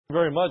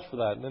Very much for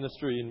that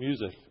ministry and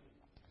music.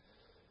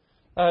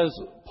 As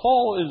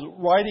Paul is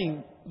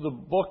writing the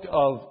book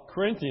of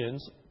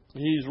Corinthians,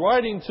 he's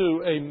writing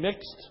to a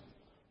mixed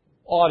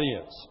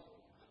audience.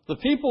 The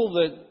people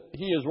that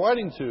he is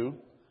writing to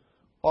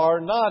are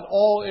not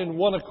all in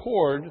one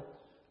accord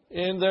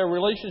in their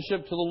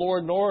relationship to the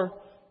Lord, nor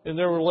in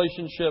their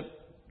relationship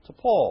to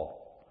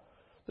Paul.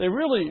 They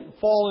really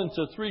fall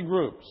into three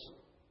groups.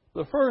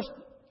 The first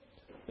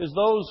is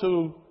those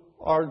who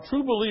are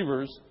true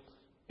believers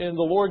in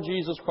the Lord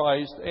Jesus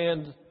Christ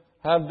and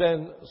have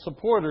been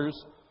supporters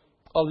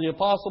of the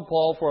Apostle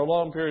Paul for a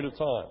long period of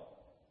time.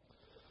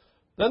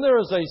 Then there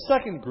is a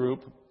second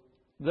group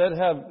that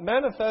have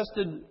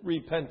manifested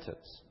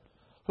repentance,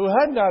 who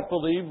had not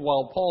believed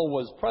while Paul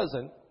was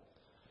present,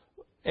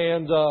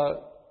 and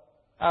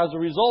as a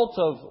result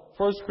of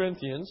 1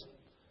 Corinthians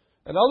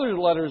and other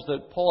letters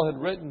that Paul had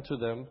written to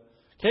them,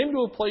 came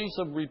to a place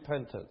of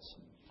repentance,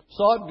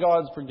 sought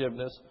God's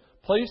forgiveness,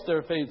 placed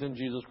their faith in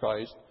Jesus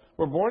Christ,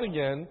 were born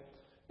again,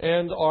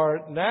 and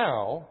are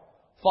now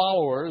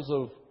followers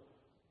of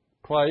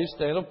Christ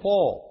and of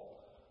Paul.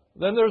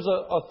 Then there's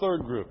a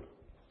third group.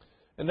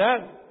 And that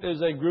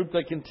is a group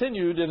that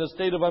continued in a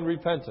state of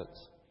unrepentance.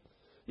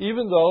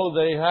 Even though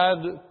they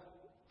had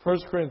 1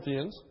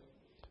 Corinthians,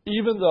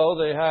 even though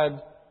they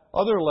had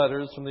other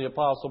letters from the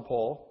Apostle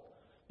Paul,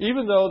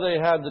 even though they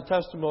had the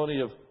testimony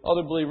of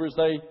other believers,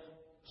 they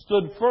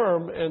stood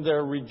firm in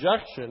their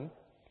rejection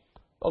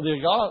of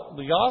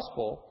the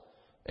gospel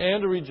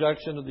and a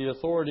rejection of the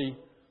authority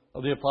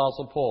of the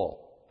Apostle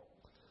Paul.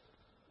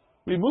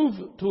 We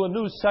move to a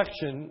new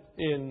section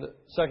in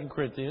 2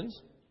 Corinthians.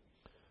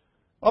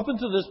 Up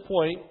until this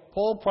point,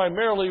 Paul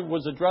primarily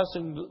was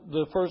addressing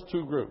the first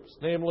two groups,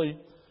 namely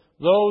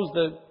those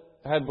that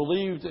had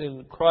believed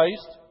in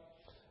Christ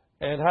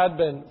and had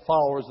been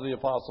followers of the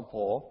Apostle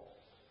Paul,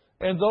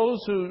 and those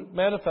who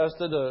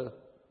manifested a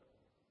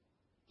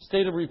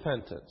state of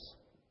repentance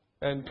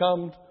and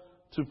come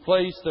to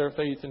place their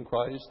faith in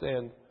Christ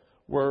and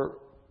were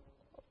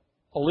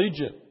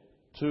allegiant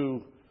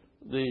to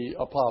the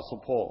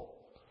Apostle Paul.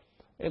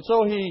 And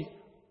so he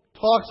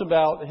talks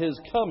about his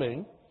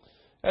coming,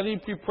 and he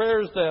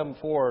prepares them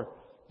for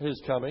his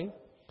coming.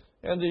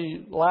 And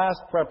the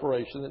last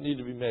preparation that needed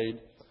to be made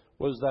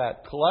was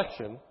that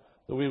collection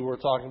that we were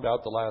talking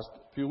about the last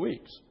few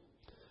weeks.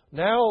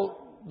 Now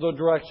the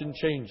direction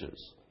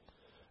changes,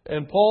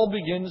 and Paul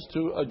begins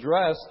to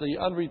address the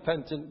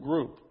unrepentant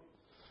group,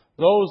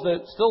 those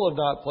that still have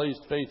not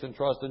placed faith and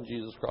trust in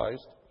Jesus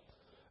Christ,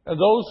 and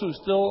those who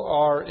still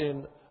are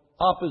in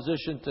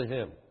opposition to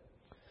him.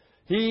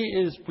 He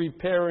is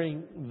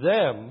preparing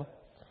them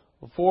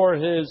for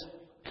his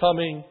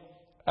coming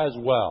as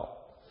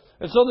well.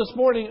 And so this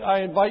morning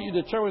I invite you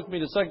to turn with me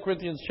to 2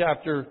 Corinthians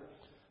chapter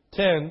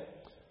 10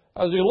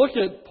 as we look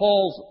at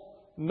Paul's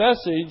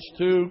message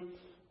to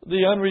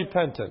the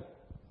unrepentant.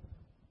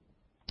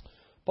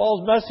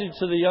 Paul's message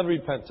to the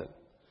unrepentant.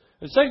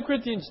 In 2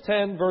 Corinthians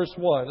 10 verse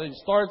 1, it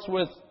starts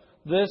with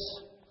this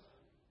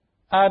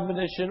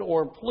admonition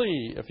or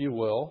plea, if you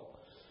will.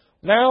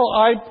 Now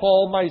I,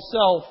 Paul,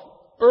 myself,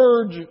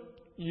 urge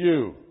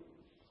you.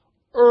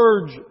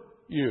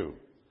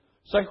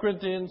 2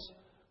 Corinthians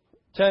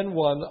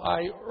 10:1,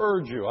 I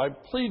urge you, I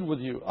plead with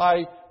you,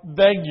 I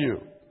beg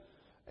you.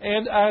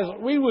 And as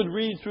we would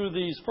read through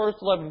these first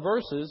 11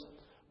 verses,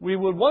 we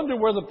would wonder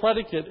where the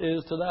predicate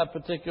is to that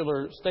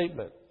particular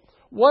statement.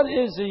 What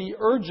is he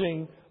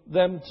urging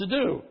them to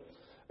do?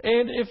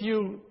 And if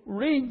you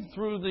read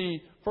through the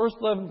first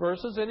 11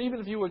 verses, and even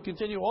if you would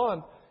continue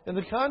on in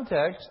the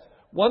context,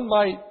 one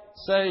might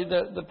say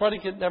that the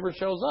predicate never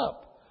shows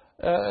up.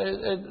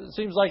 It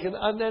seems like an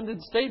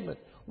unended statement.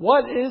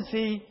 What is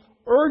he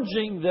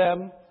urging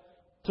them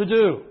to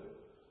do?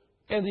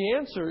 And the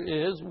answer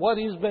is what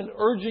he's been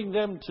urging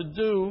them to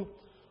do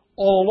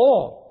all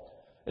along.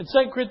 In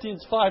 2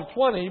 Corinthians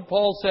 5:20,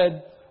 Paul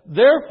said,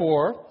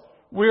 therefore,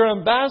 we are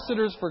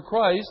ambassadors for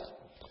Christ,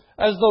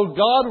 as though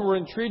God were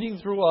entreating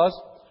through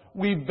us.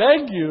 We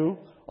beg you,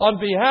 on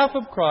behalf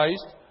of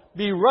Christ,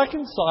 be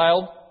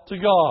reconciled to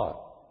God.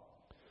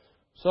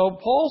 So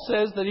Paul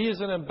says that he is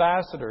an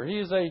ambassador. He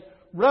is a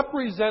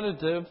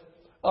representative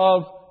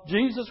of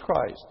Jesus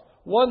Christ,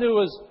 one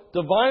who is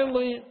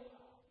divinely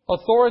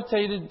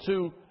authoritated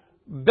to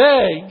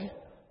beg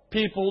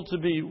people to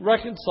be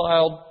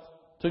reconciled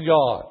to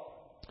God.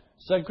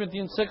 2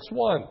 Corinthians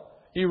 6:1,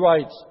 he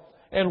writes,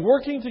 and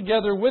working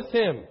together with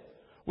him,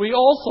 we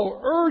also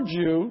urge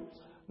you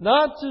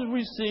not to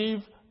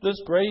receive this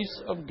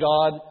grace of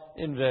God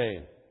in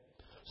vain.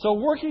 So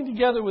working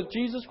together with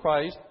Jesus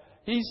Christ,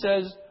 he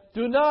says,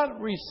 do not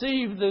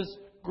receive this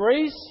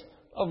grace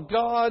of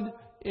God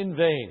in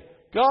vain.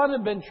 God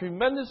had been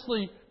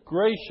tremendously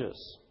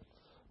gracious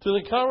to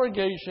the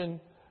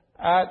congregation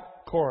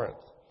at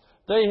Corinth.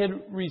 They had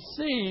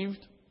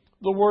received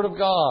the Word of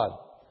God.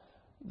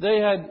 They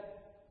had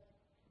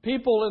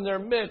people in their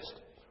midst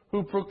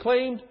who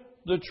proclaimed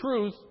the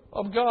truth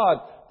of God.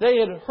 They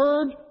had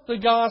heard the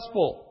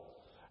gospel.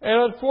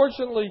 And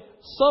unfortunately,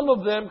 some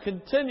of them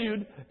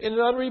continued in an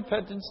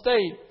unrepentant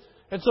state.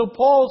 And so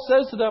Paul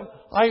says to them,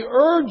 I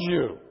urge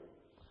you,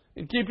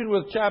 in keeping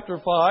with chapter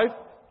 5,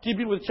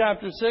 keeping with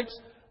chapter 6,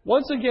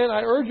 once again,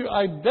 I urge you,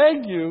 I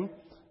beg you,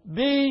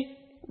 be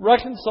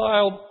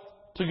reconciled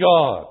to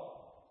God.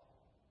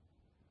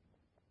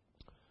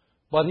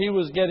 But he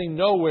was getting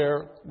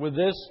nowhere with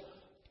this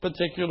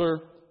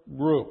particular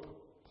group.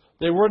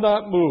 They were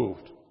not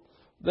moved.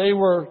 They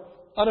were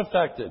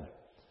unaffected.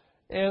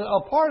 And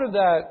a part of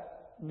that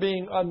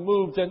being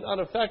unmoved and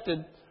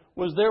unaffected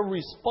was their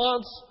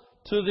response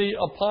to the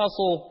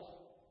Apostle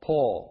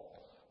Paul.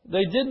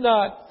 They did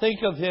not think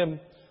of him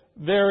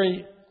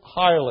very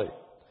highly.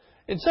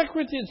 In 2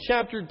 Corinthians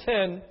chapter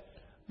 10,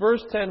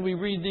 verse 10, we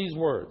read these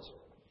words.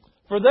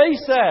 For they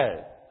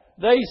say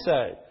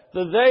that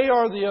they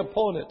are the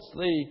opponents,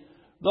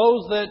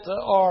 those that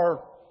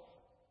are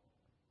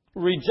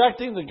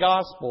rejecting the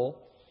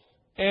gospel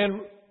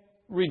and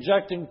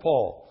rejecting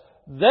Paul.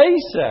 They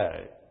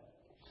say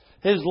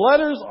his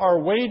letters are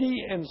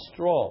weighty and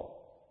strong.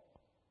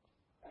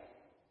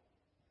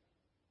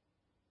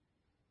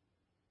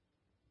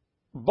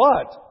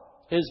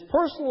 But his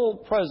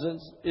personal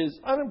presence is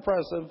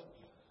unimpressive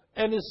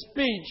and his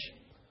speech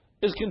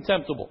is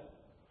contemptible.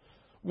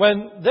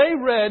 When they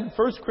read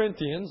 1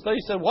 Corinthians, they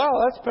said, wow,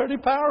 that's pretty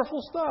powerful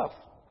stuff.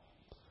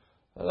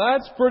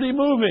 That's pretty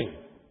moving.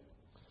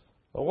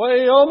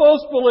 We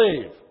almost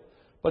believe.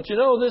 But you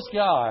know, this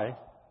guy,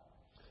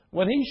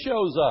 when he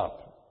shows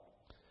up,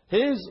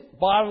 his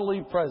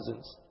bodily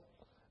presence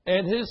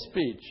and his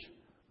speech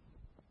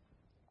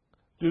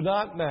do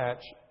not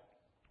match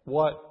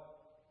what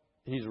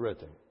he's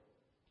written.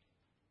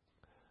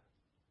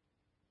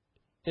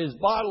 His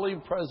bodily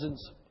presence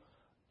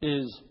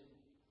is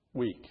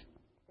weak.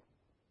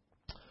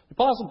 The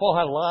Apostle Paul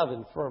had a lot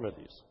of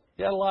infirmities.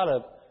 He had a lot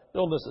of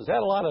illnesses. He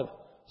had a lot of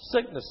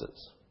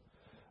sicknesses.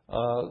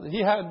 He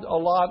had a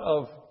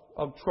lot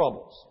of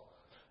troubles.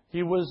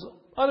 He was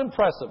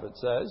unimpressive, it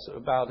says,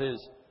 about his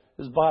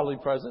bodily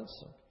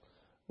presence.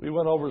 We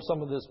went over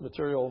some of this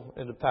material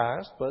in the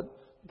past, but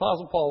the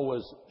Apostle Paul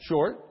was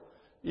short,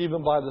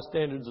 even by the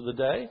standards of the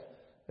day,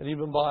 and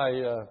even by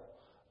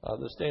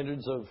the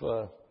standards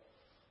of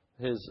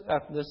his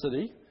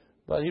ethnicity.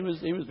 But he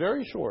was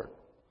very short.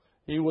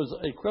 He was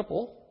a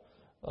cripple,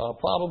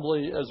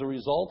 probably as a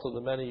result of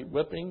the many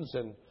whippings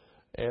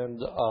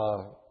and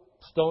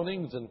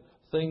stonings and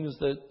things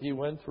that he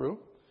went through.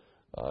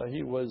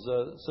 He was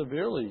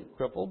severely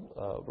crippled,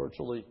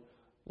 virtually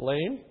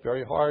lame,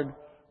 very hard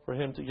for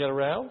him to get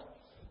around.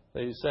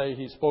 They say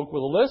he spoke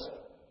with a lisp.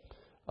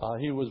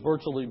 He was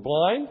virtually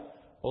blind.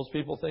 Most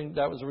people think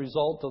that was a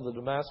result of the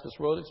Damascus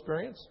Road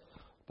experience.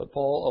 But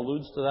Paul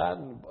alludes to that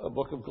in the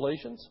book of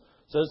Galatians.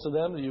 Says to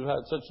them that you had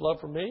such love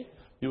for me,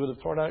 you would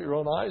have torn out your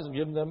own eyes and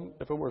given them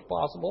if it were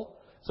possible.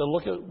 So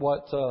look at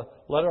what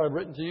letter I've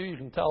written to you. You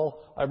can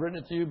tell I've written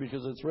it to you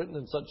because it's written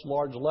in such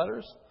large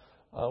letters.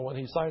 When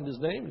he signed his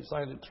name, he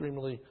signed it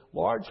extremely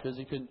large because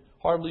he could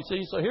hardly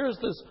see. So here's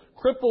this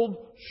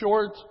crippled,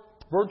 short,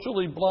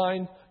 virtually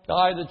blind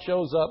guy that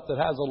shows up that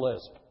has a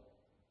lisp.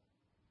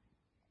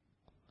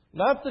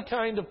 Not the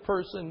kind of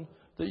person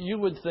that you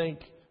would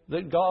think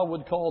that God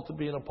would call to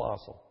be an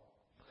apostle.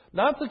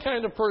 Not the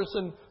kind of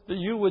person that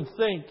you would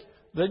think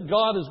that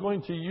God is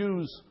going to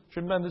use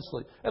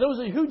tremendously. And it was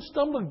a huge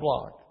stumbling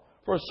block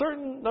for a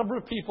certain number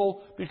of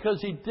people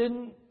because he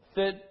didn't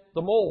fit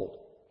the mold.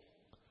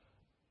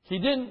 He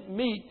didn't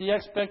meet the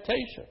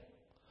expectation.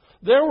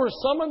 There were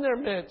some in their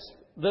midst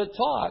that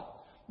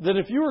taught that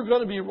if you were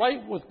going to be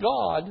right with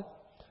God,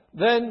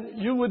 then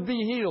you would be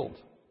healed.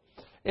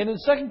 And in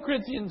 2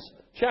 Corinthians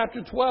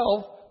chapter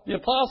 12, the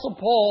Apostle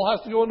Paul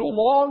has to go into a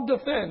long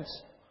defense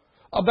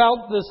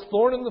about this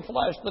thorn in the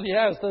flesh that he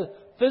has, the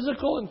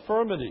physical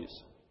infirmities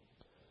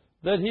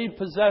that he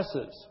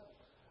possesses,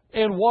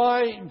 and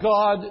why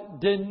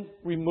God didn't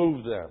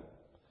remove them.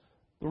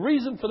 The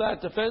reason for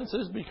that defense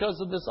is because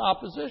of this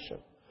opposition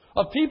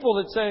of people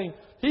that saying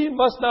he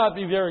must not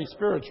be very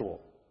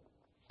spiritual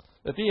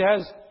if he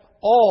has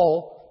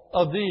all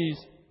of these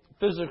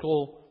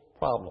physical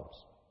problems.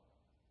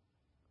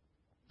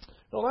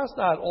 No, that's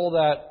not all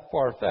that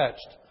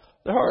far-fetched.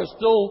 There are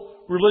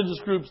still religious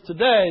groups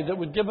today that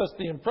would give us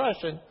the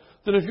impression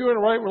that if you're in a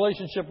right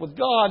relationship with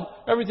God,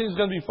 everything's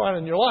going to be fine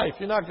in your life.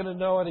 You're not going to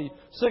know any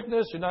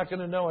sickness. You're not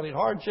going to know any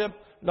hardship.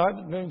 You're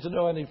not going to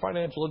know any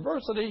financial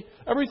adversity.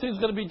 Everything's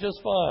going to be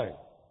just fine.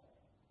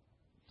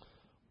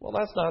 Well,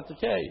 that's not the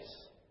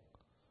case.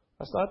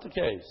 That's not the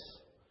case.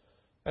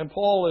 And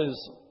Paul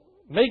is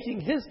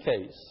making his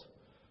case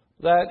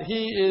that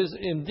he is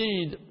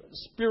indeed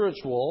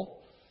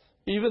spiritual,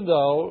 even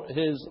though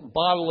his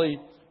bodily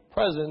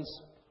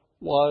presence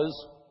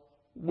was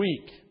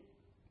weak.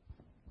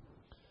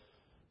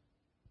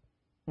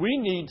 We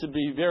need to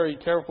be very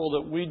careful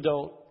that we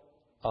don't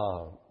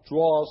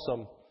draw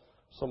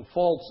some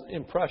false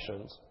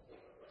impressions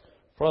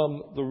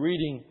from the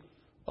reading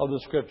of the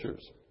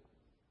Scriptures.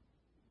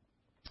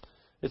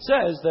 It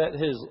says that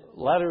his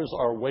letters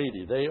are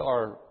weighty. They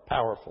are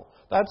powerful.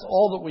 That's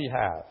all that we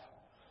have.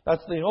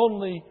 That's the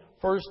only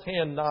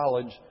first-hand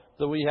knowledge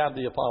that we have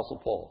the Apostle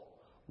Paul,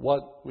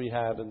 what we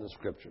have in the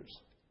Scriptures.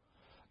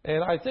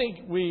 And I think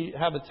we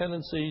have a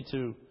tendency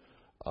to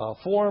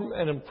form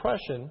an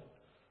impression,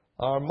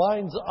 our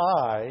mind's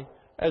eye,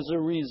 as a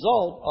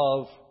result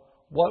of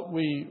what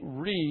we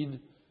read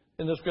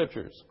in the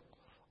Scriptures.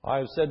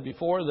 I've said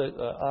before that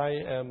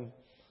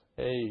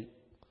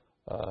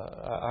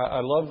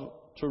I love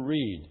to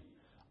read.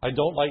 I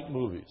don't like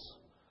movies.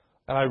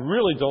 And I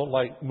really don't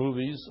like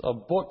movies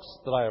of books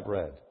that I have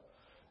read.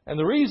 And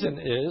the reason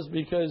is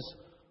because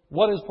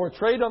what is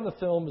portrayed on the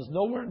film is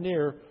nowhere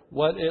near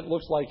what it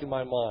looks like in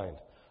my mind.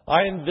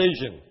 I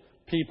envision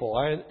people.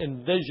 I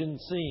envision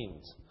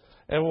scenes.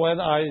 And when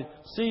I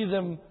see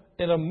them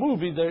in a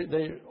movie,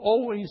 they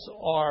always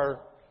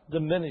are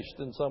diminished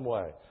in some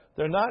way.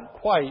 They're not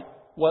quite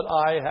what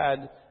I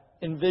had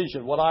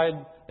envisioned, what I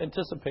had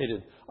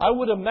anticipated. I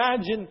would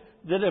imagine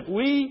that if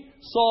we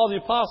saw the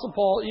Apostle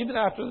Paul, even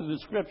after the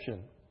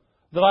description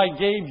that I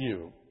gave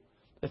you,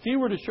 if he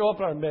were to show up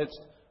in our midst,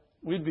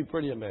 we'd be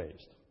pretty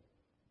amazed.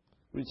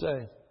 We'd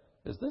say,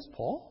 is this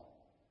Paul?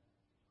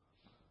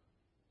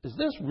 Is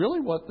this really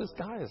what this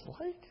guy is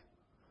like?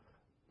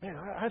 Man,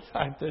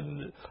 I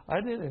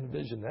didn't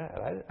envision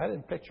that. I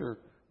didn't picture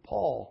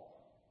Paul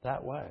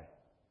that way.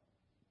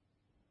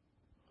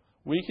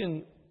 We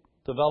can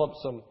develop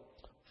some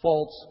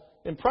false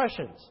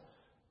impressions.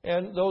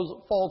 And those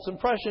false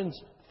impressions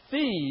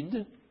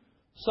feed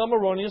some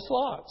erroneous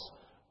thoughts.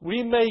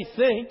 We may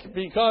think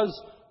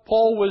because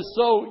Paul was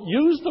so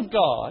used of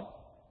God,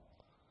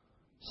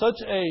 such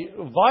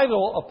a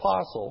vital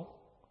apostle,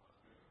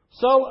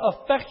 so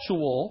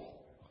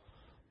effectual,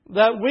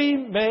 that we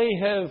may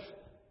have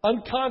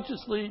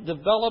unconsciously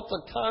developed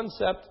a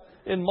concept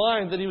in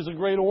mind that he was a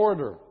great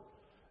orator,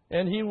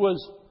 and he was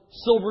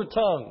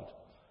silver-tongued,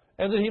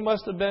 and that he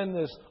must have been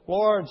this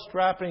large,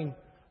 strapping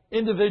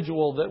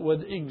individual that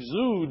would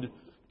exude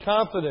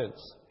confidence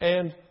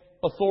and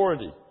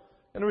authority.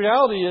 And the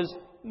reality is,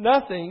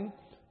 nothing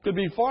could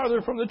be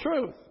farther from the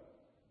truth.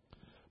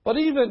 But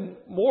even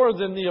more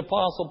than the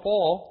Apostle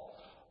Paul,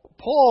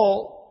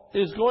 Paul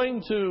is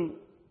going to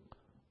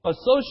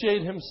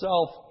associate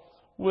himself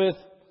with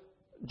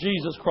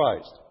Jesus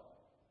Christ.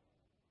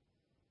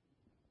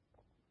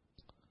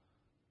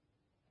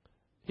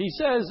 He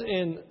says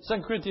in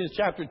 2 Corinthians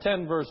chapter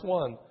 10, verse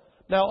 1,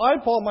 "Now I,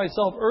 Paul,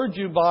 myself urge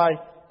you by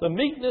the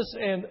meekness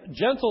and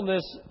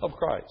gentleness of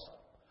Christ."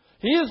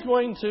 He is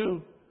going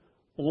to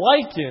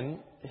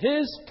liken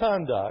his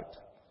conduct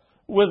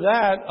with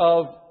that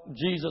of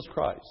Jesus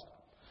Christ.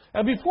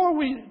 And before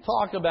we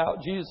talk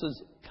about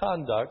Jesus'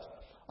 conduct,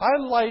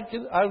 I'd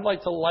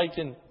like to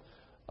liken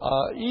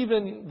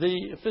even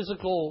the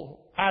physical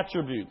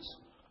attributes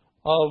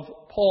of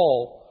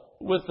Paul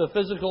with the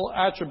physical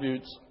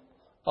attributes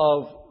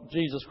of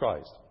Jesus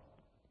Christ.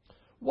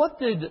 What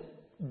did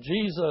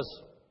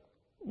Jesus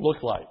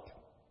look like?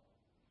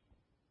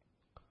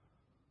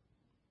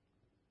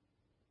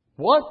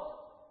 What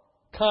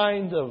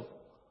kind of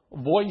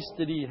voice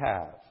did he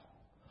have?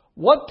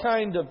 What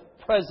kind of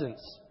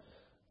presence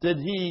did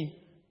he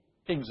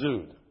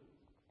exude?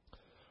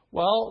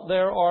 Well,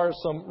 there are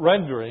some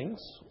renderings,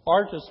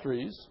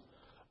 artistries,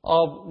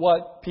 of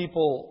what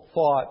people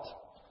thought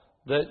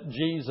that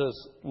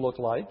Jesus looked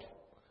like.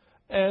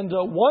 And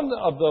one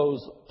of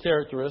those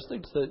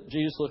characteristics that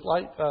Jesus looked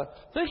like,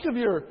 think of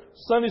your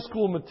Sunday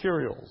school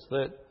materials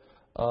that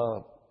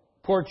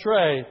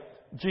portray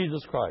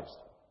Jesus Christ.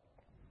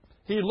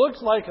 He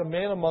looks like a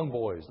man among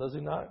boys, does he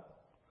not?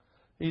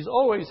 He's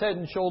always head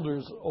and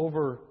shoulders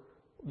over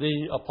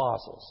the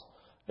apostles.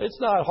 It's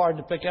not hard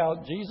to pick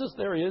out Jesus.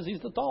 There he is.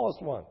 He's the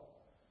tallest one.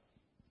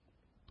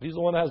 He's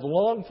the one that has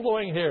long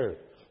flowing hair,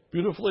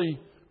 beautifully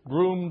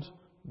groomed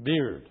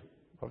beard.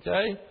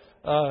 Okay?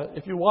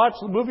 If you watch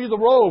the movie The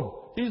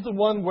Robe, he's the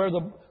one where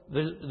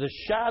the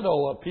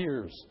shadow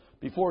appears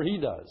before he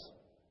does.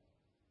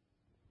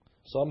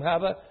 Some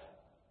have a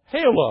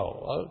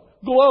halo,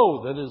 a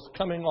glow that is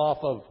coming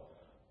off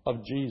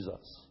of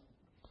Jesus.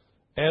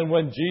 And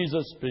when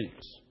Jesus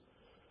speaks,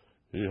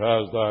 he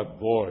has that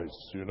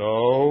voice, you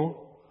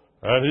know,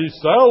 and he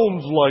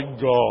sounds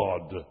like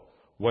God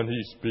when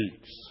he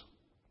speaks.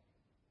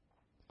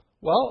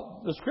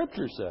 Well, the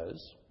Scripture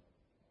says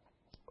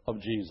of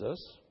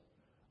Jesus,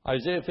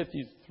 Isaiah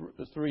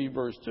 53,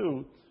 verse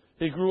 2,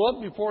 he grew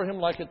up before him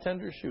like a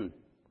tender shoot,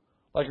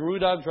 like a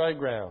root out of dry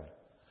ground.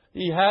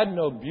 He had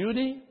no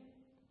beauty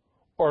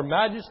or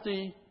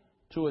majesty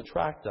to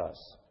attract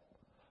us.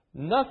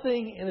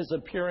 Nothing in his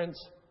appearance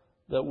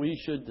that we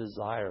should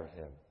desire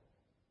him.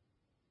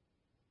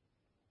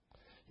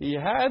 He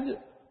had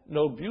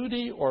no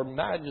beauty or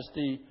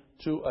majesty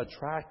to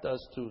attract us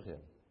to him.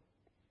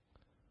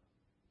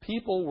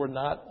 People were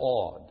not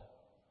awed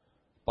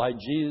by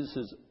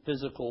Jesus'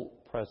 physical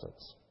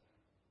presence.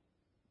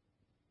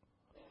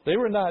 They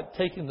were not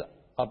taken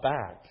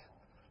aback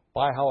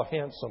by how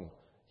handsome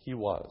he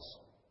was.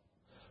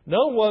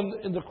 No one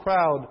in the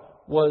crowd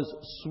was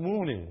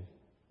swooning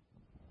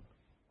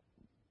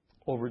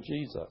over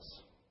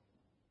Jesus.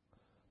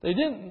 They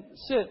didn't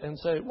sit and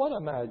say, "What a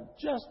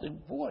majestic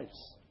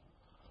voice.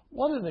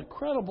 What an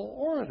incredible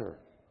orator.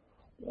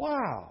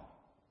 Wow,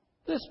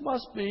 this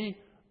must be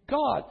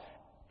God."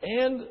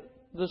 And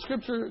the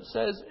Scripture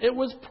says it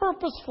was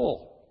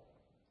purposeful,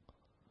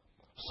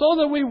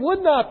 so that we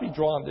would not be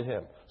drawn to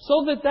Him,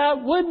 so that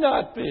that would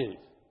not be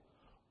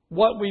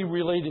what we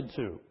related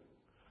to.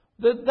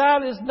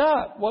 That is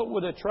not what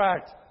would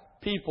attract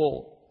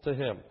people to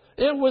Him.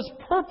 It was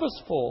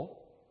purposeful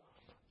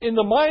in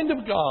the mind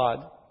of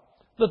God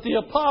that the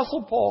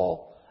Apostle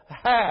Paul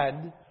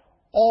had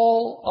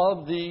all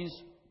of these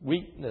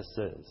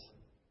weaknesses.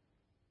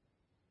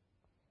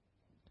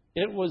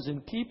 It was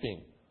in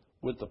keeping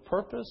with the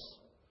purpose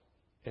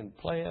and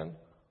plan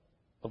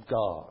of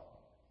God.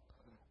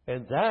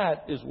 And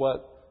that is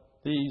what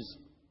these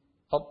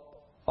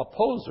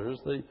opposers,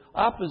 the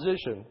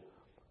opposition,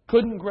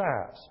 couldn't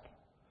grasp.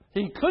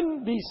 He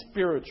couldn't be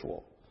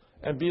spiritual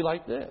and be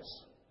like this.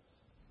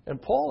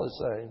 And Paul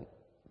is saying,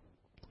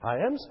 I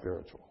am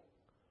spiritual.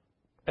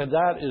 And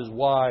that is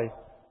why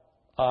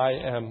I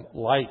am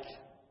like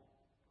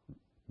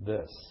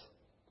this.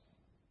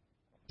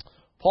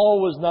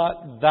 Paul was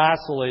not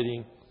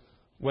vacillating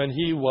when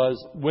he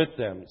was with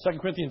them. 2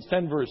 Corinthians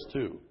 10 verse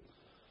 2.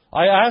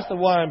 I ask that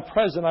while I am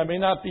present, I may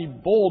not be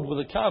bold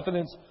with the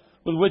confidence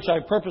with which I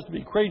purpose to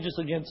be courageous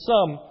against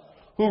some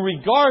who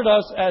regard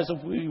us as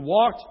if we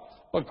walked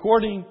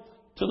according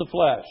to the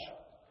flesh.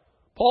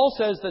 Paul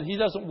says that he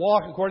doesn't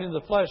walk according to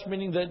the flesh,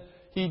 meaning that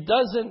he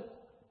doesn't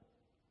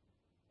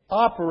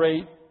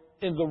operate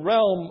in the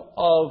realm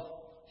of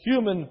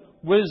human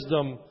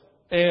wisdom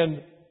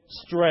and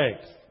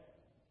strength.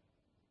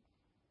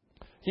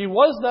 He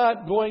was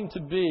not going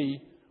to be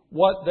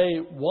what they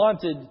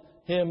wanted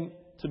him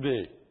to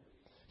be.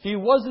 He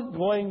wasn't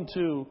going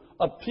to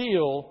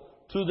appeal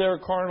to their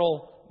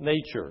carnal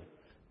nature.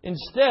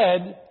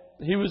 Instead,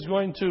 he was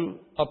going to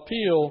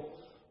appeal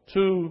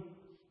to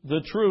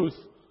the truth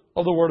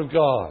of the Word of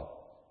God.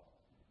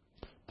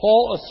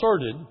 Paul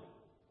asserted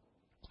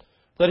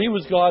that he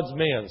was God's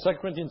man. 2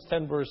 Corinthians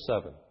 10 verse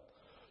 7.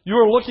 You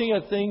are looking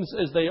at things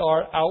as they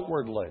are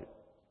outwardly.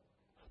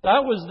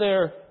 That was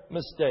their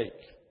mistake.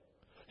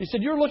 He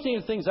said, you're looking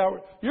at things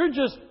outward. You're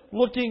just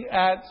looking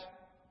at,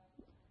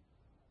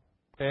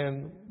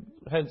 and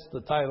hence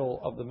the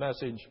title of the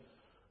message,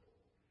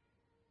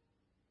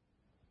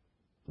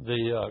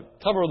 the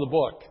cover of the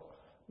book.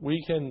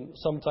 We can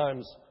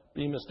sometimes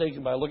be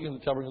mistaken by looking at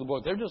the cover of the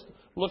book. They're just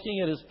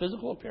looking at his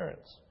physical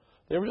appearance.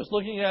 They were just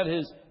looking at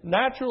his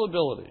natural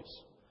abilities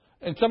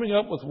and coming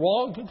up with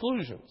wrong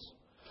conclusions.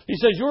 He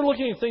says, you're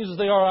looking at things as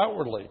they are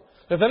outwardly.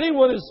 If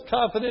anyone is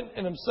confident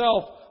in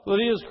himself that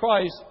he is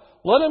Christ,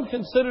 let him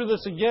consider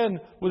this again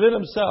within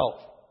himself,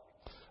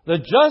 that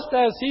just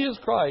as he is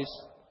Christ,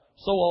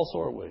 so also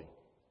are we.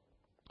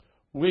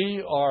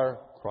 We are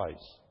Christ.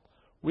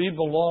 We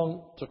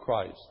belong to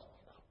Christ.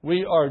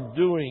 We are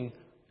doing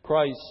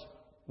Christ's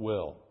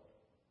will.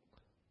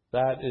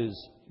 That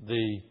is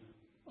the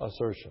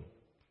assertion.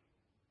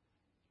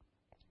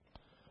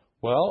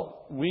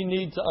 Well, we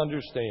need to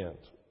understand,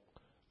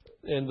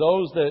 and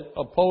those that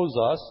oppose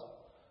us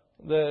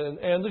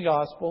and the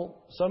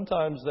gospel,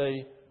 sometimes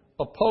they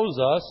oppose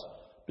us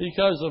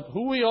because of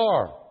who we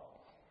are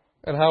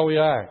and how we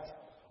act.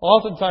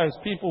 Oftentimes,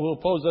 people who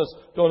oppose us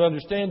don't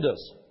understand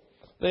us.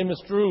 They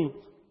misdrew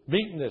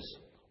meekness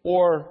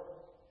or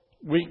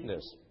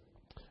weakness.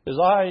 As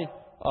I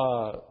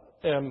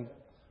am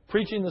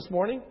preaching this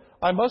morning,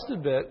 I must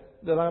admit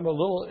that I'm a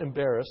little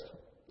embarrassed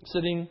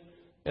sitting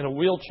in a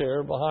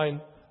wheelchair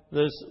behind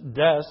this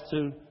desk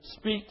to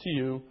speak to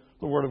you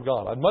the Word of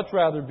God. I'd much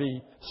rather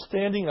be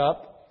standing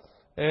up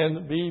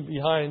and be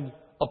behind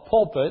a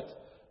pulpit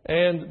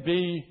and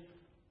be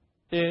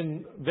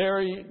in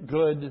very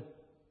good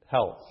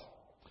health.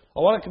 I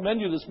want to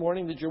commend you this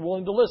morning that you're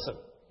willing to listen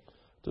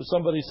to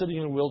somebody sitting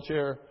in a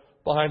wheelchair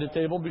behind a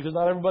table, because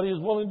not everybody is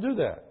willing to do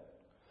that.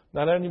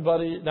 Not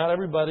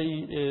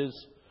everybody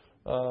is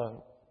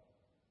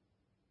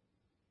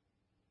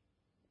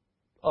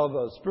of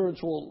a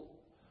spiritual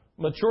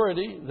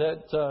maturity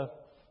that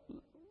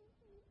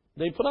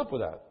they put up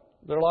with that.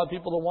 There are a lot of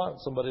people that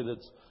want somebody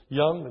that's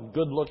young and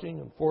good-looking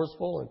and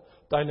forceful and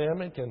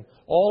dynamic and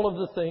all of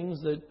the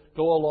things that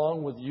go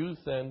along with youth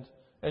and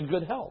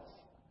good health.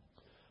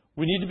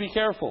 We need to be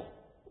careful.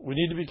 We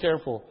need to be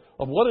careful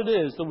of what it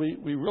is that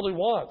we really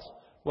want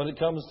when it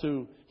comes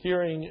to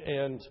hearing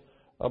and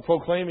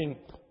proclaiming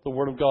the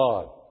Word of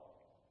God.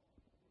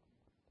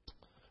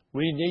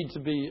 We need to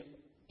be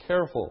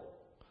careful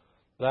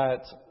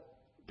that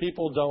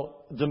people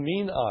don't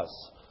demean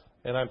us.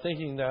 And I'm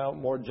thinking now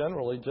more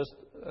generally just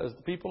as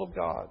the people of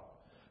God.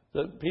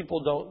 That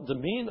people don't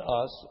demean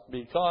us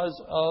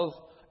because of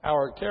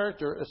our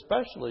character,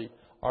 especially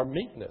our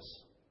meekness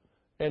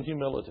and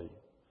humility.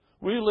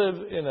 We live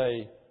in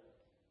a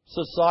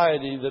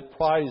society that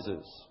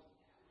prizes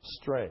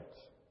strength,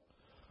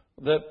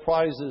 that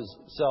prizes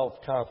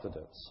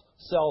self-confidence,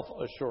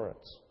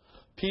 self-assurance.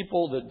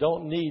 People that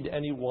don't need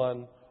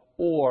anyone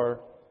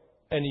or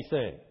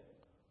anything,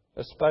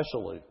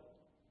 especially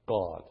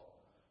God.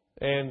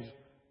 And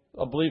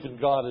a belief in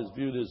God is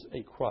viewed as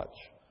a crutch,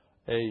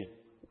 a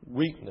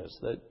weakness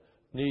that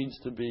needs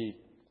to be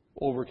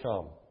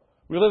overcome.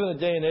 We live in a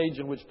day and age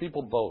in which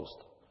people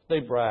boast. They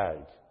brag.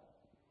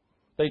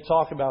 They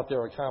talk about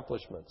their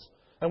accomplishments.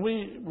 And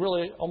we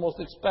really almost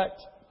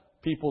expect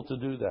people to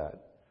do that.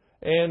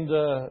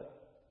 And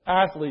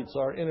athletes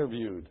are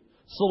interviewed.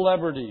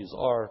 Celebrities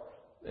are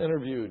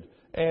interviewed.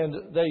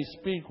 And they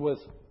speak with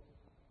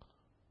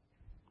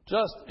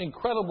just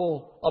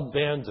incredible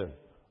abandon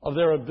of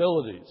their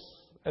abilities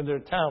and their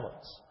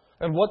talents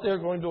and what they're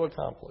going to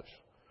accomplish.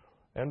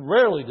 And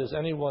rarely does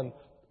anyone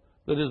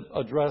that is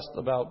addressed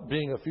about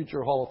being a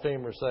future Hall of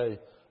Famer say,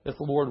 if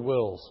the Lord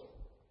wills,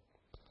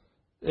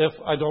 if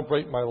I don't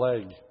break my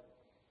leg,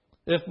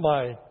 if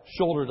my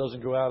shoulder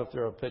doesn't go out if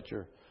they're a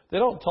pitcher. They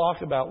don't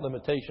talk about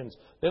limitations.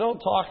 They don't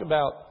talk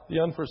about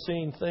the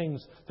unforeseen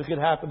things that could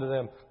happen to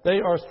them. They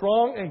are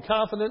strong and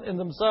confident in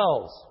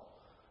themselves.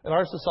 And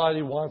our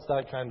society wants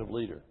that kind of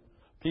leader.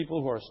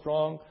 People who are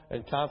strong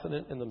and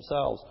confident in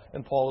themselves.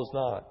 And Paul is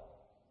not.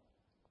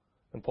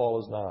 And Paul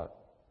is not.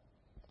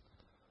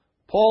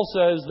 Paul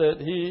says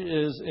that he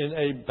is in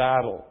a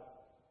battle.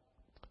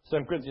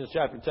 2 Corinthians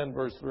chapter 10,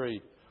 verse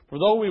 3. For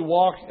though we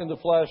walk in the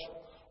flesh,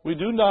 we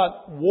do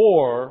not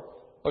war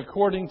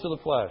according to the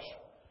flesh.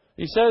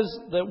 He says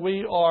that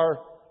we are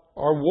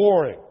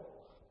warring,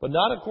 but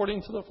not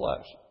according to the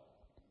flesh.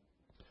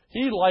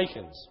 He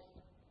likens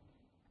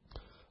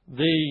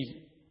the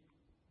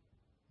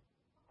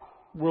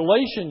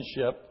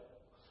relationship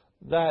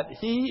that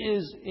he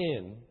is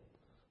in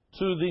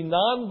to the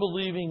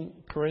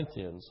non-believing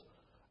Corinthians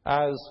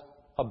as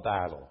a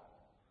battle.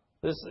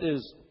 This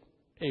is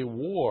a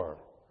war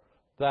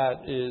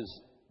that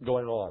is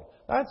going on.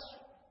 That's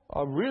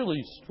a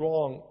really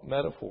strong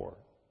metaphor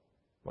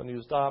when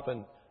you stop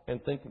and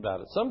think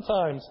about it.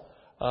 Sometimes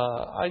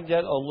I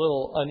get a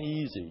little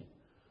uneasy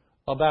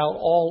about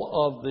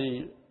all of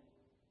the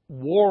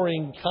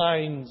warring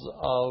kinds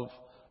of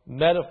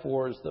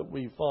metaphors that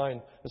we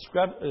find,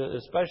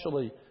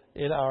 especially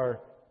in our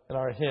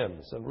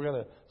hymns. And we're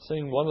going to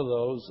sing one of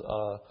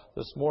those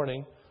this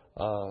morning.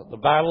 The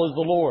battle is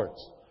the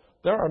Lord's.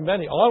 There are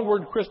many.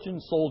 Onward, Christian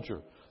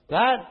soldier.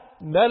 That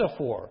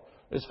metaphor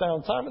is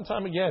found time and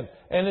time again.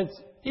 And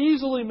it's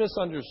easily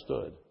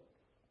misunderstood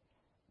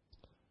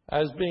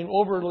as being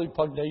overly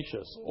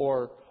pugnacious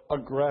or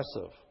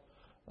aggressive.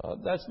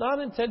 That's not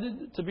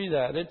intended to be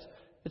that.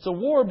 It's a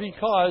war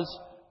because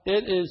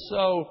it is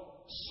so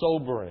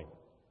sobering.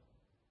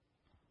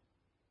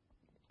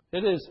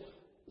 It is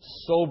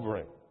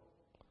sobering.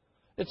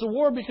 It's a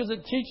war because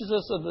it teaches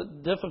us of the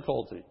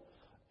difficulty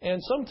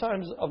and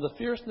sometimes of the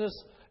fierceness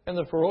and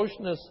the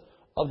ferociousness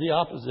of the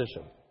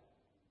opposition.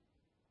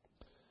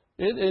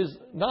 It is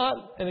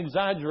not an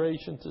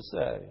exaggeration to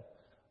say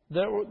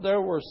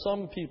there were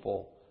some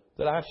people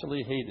that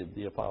actually hated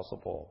the Apostle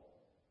Paul.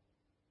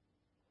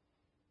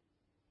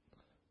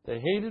 They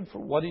hated for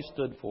what he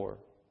stood for,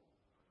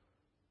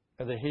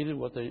 and they hated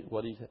what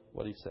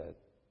he said.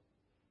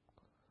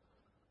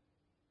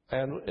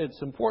 And it's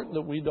important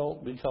that we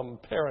don't become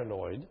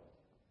paranoid.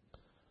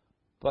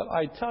 But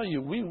I tell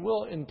you, we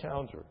will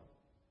encounter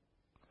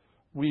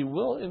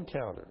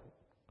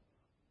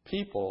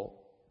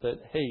people that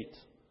hate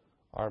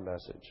our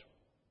message.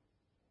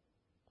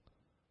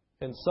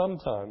 And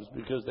sometimes,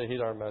 because they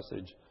hate our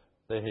message,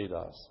 they hate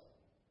us.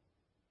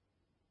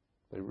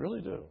 They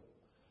really do.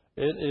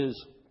 It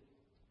is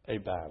a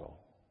battle.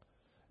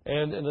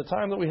 And in the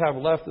time that we have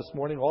left this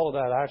morning, all of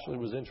that actually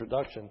was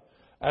introduction,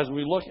 as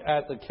we look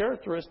at the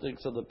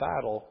characteristics of the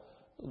battle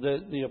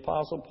that the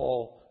Apostle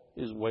Paul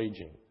is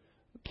waging.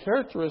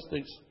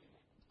 Characteristics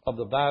of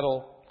the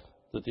battle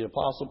that the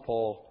Apostle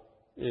Paul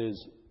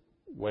is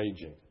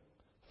waging.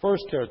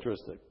 First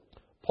characteristic,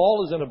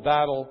 Paul is in a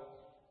battle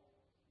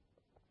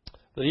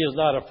that he is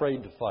not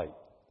afraid to fight.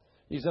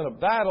 He's in a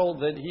battle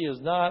that he is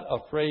not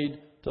afraid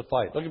to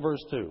fight. Look at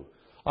verse 2.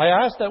 I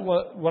ask that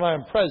when I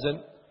am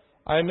present,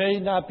 I may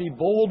not be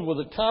bold with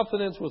the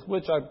confidence with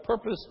which I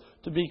purpose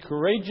to be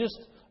courageous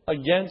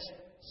against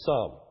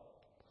some.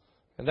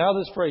 And now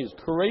this phrase,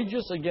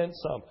 courageous against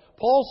some.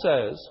 Paul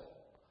says,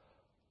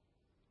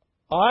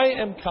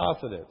 I am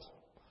confident,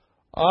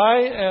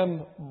 I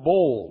am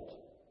bold,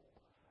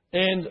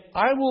 and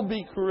I will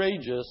be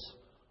courageous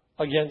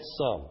against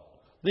some.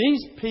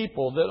 These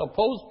people that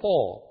oppose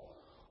Paul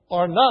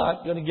are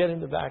not going to get him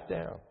to back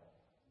down.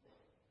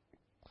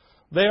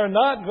 They are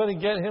not going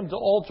to get him to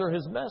alter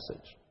his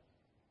message.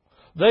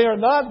 They are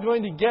not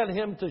going to get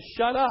him to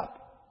shut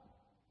up.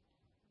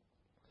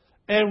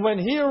 And when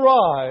he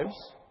arrives,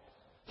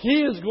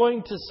 he is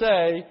going to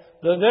say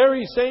the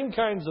very same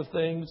kinds of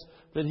things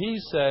that he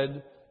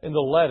said in the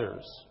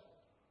letters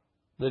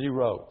that he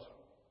wrote.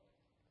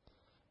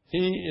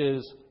 He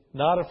is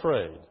not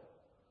afraid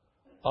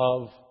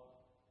of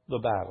the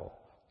battle.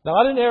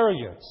 Not in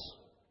arrogance,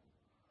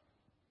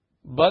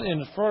 but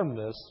in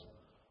firmness,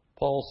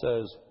 Paul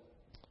says,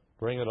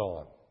 bring it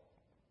on.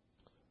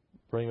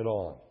 Bring it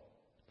on.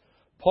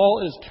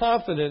 Paul is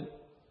confident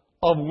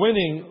of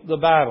winning the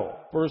battle.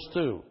 Verse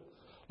 2.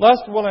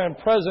 Lest when I am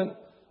present,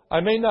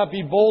 I may not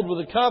be bold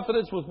with the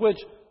confidence with which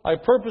I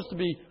purpose to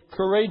be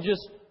courageous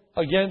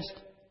against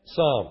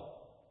some.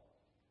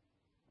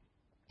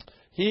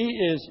 He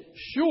is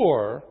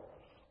sure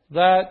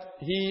that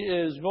he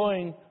is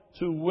going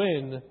to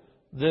win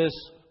this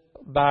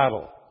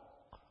battle.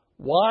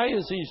 Why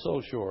is he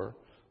so sure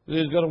that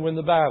he's going to win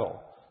the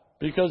battle?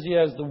 Because he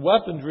has the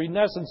weaponry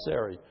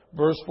necessary.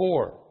 Verse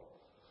 4.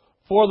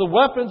 For the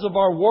weapons of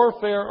our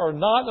warfare are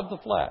not of the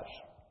flesh.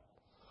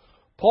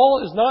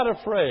 Paul is not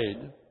afraid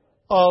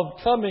of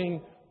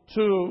coming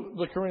to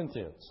the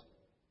Corinthians.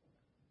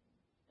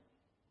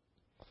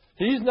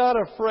 He's not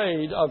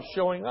afraid of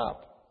showing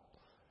up.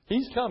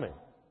 He's coming.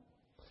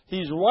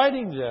 He's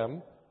writing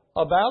them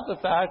about the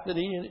fact that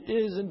he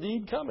is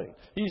indeed coming.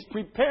 He's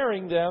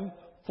preparing them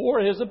for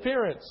his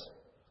appearance.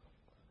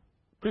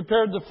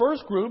 Prepared the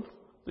first group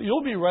that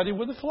you'll be ready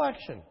with a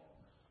collection.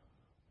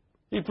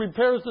 He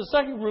prepares the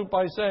second group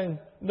by saying,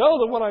 know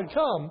that when I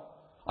come,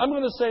 I'm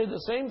going to say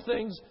the same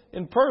things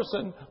in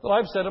person that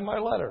I've said in my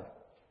letter.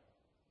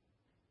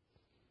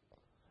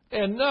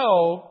 And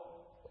know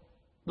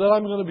that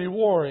I'm going to be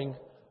warring,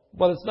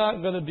 but it's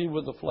not going to be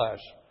with the flesh.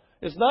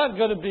 It's not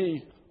going to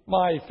be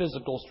my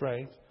physical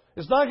strength.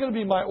 It's not going to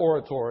be my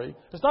oratory.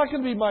 It's not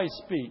going to be my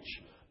speech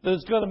that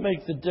is going to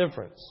make the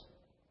difference.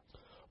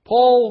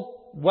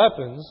 Paul's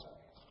weapons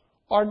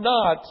are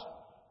not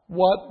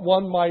what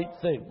one might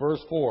think.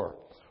 Verse 4.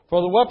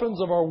 For the weapons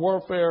of our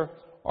warfare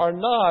are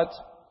not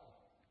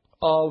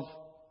of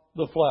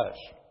the flesh.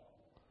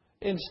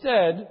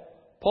 Instead,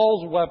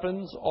 Paul's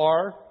weapons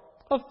are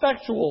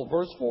effectual.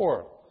 Verse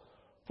 4.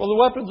 For the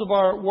weapons of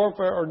our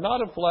warfare are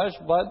not of flesh,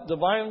 but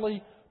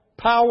divinely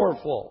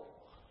powerful.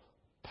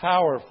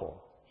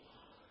 Powerful.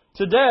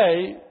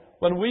 Today,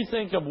 when we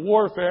think of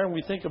warfare and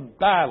we think of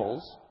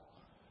battles,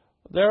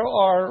 there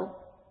are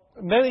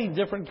many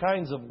different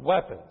kinds of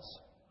weapons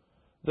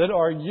that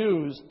are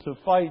used to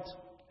fight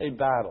a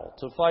battle,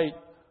 to fight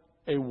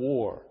a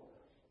war.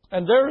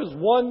 And there is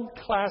one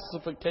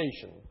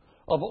classification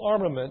of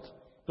armament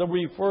that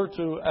we refer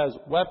to as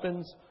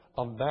weapons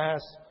of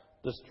mass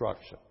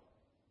destruction.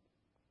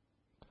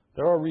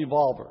 There are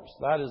revolvers.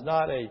 That is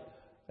not a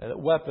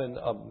weapon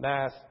of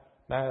mass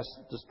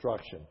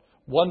destruction.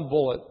 One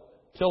bullet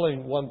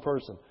killing one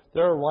person.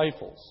 There are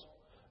rifles.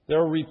 There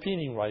are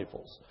repeating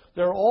rifles.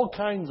 There are all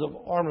kinds of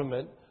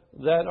armament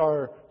that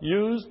are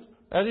used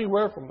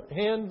anywhere from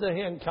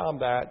hand-to-hand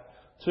combat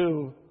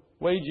to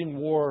waging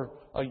war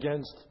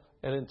against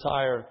an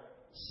entire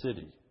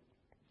city.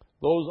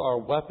 Those are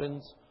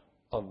weapons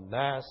of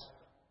mass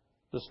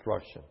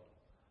destruction.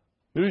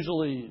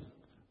 Usually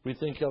we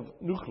think of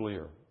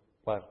nuclear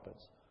weapons,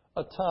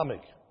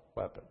 atomic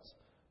weapons,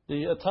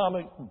 the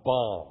atomic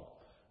bomb.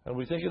 And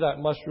we think of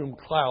that mushroom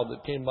cloud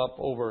that came up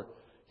over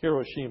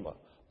Hiroshima.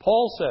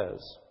 Paul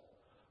says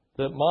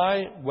that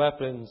my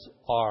weapons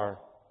are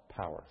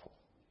powerful.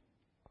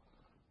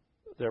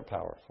 They're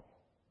powerful.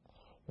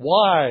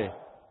 Why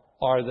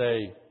are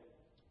they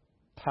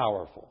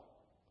powerful?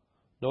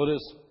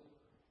 Notice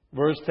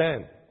verse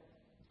 10.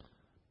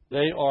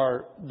 They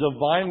are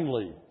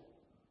divinely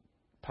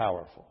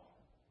powerful.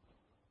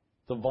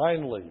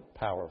 Divinely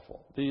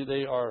powerful.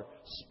 They are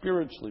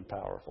spiritually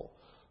powerful.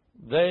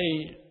 They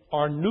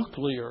are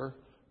nuclear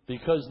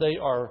because they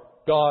are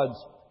God's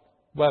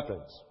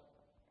weapons.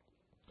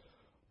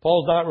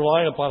 Paul's not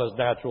relying upon his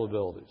natural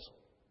abilities.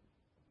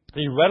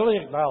 He readily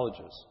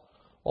acknowledges,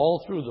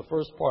 all through the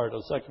first part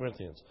of 2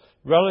 Corinthians,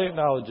 readily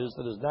acknowledges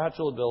that his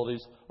natural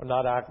abilities are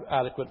not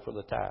adequate for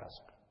the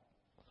task.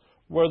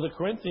 Where the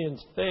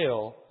Corinthians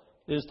fail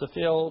is to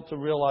fail to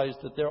realize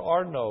that there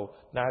are no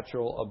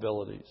natural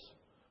abilities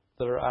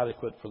that are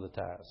adequate for the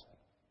task.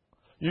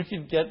 You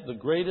can get the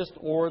greatest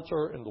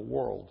orator in the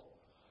world,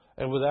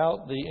 and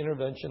without the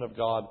intervention of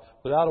God,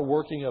 without a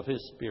working of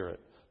His Spirit,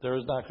 there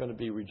is not going to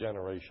be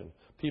regeneration.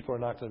 People are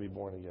not going to be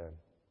born again.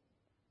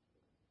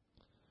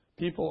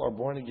 People are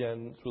born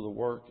again through the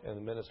work and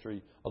the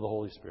ministry of the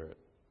Holy Spirit.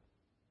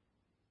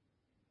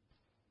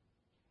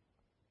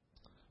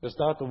 It's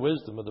not the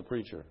wisdom of the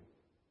preacher.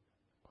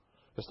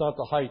 It's not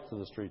the height of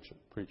the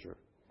preacher.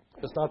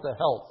 It's not the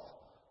health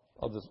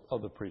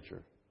of the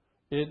preacher.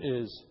 It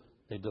is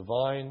a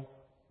divine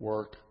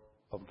work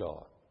of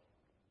God.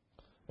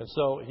 And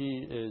so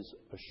he is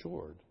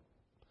assured,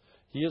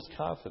 he is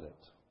confident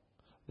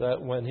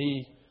that when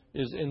he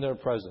is in their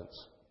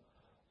presence,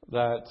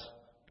 that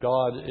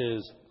God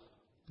is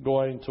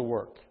going to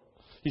work.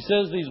 He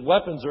says these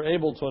weapons are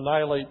able to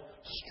annihilate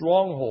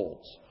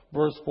strongholds.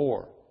 Verse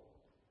 4.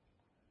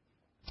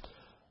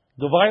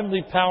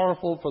 Divinely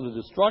powerful for the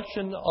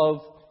destruction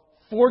of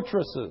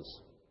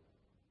fortresses.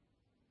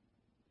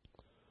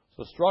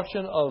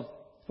 Destruction of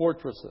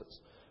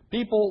fortresses.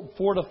 People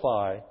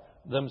fortify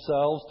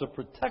themselves to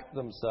protect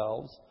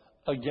themselves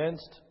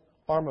against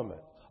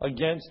armament,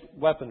 against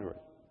weaponry.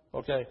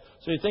 Okay?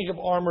 So you think of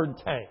armored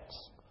tanks.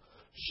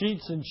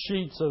 Sheets and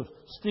sheets of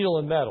steel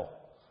and metal.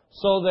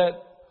 So that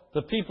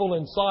the people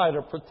inside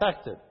are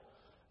protected.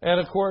 And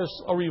of course,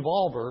 a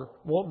revolver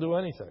won't do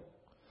anything.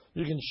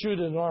 You can shoot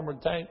an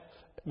armored tank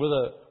with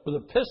a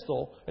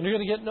pistol, and you're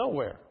going to get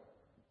nowhere.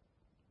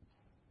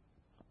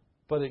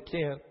 But it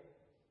can't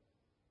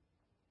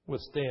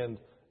withstand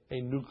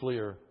a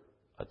nuclear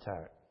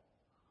attack.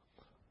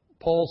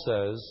 Paul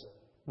says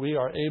we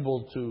are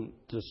able to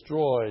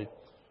destroy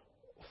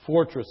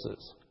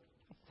fortresses.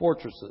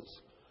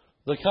 Fortresses.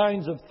 The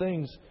kinds of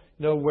things,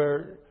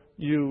 where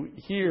you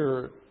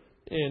hear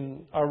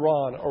in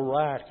Iran,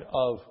 Iraq,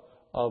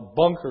 of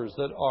bunkers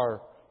that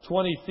are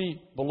 20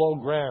 feet below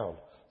ground,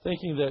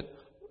 thinking that,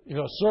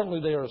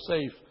 certainly they are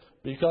safe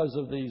because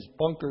of these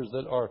bunkers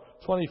that are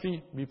 20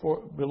 feet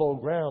below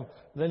ground.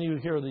 Then you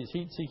hear these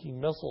heat-seeking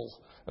missiles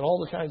and all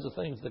the kinds of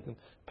things that can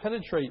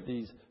penetrate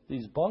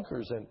these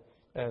bunkers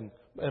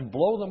and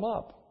blow them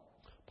up.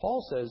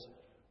 Paul says,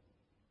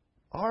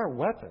 our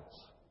weapons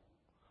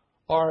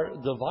are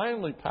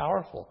divinely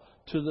powerful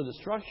to the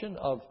destruction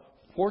of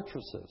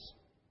fortresses.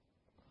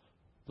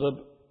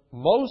 The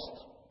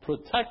most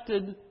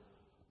protected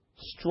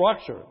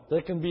structure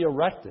that can be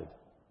erected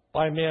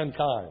by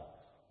mankind,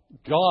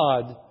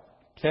 God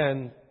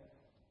can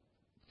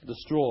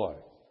destroy.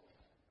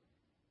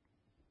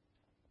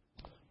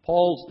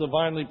 Paul's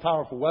divinely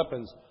powerful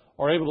weapons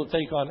are able to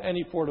take on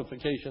any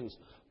fortifications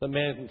that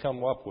man can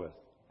come up with.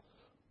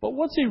 But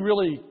what's he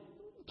really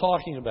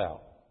talking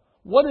about?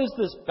 What is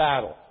this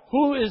battle?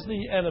 Who is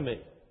the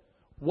enemy?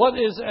 What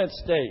is at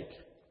stake?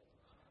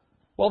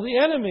 Well, the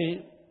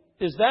enemy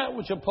is that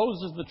which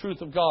opposes the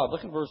truth of God.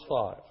 Look at verse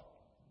 5.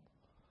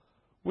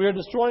 We are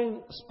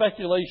destroying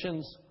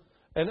speculations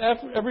and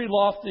every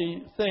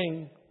lofty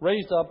thing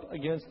raised up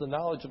against the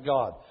knowledge of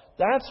God.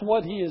 That's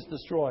what he is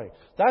destroying.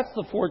 That's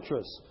the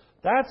fortress.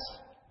 That's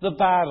the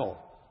battle.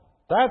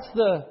 That's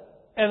the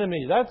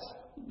enemy. That's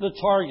the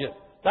target.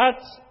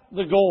 That's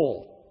the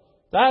goal.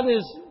 That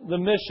is the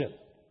mission.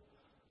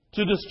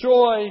 To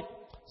destroy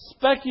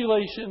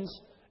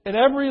speculations and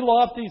every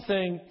lofty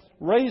thing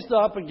raised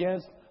up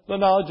against the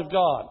knowledge of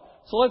God.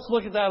 So let's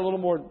look at that in a little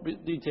more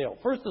detail.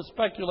 First, the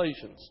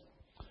speculations.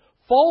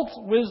 False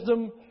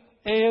wisdom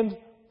and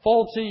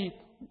faulty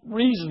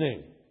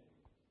reasoning.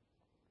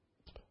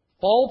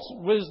 False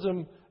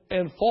wisdom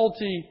and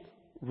faulty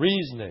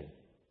reasoning.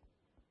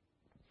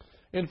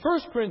 In 1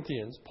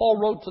 Corinthians, Paul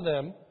wrote to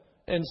them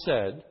and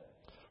said,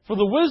 "For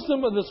the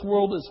wisdom of this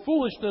world is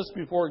foolishness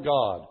before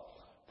God.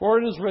 For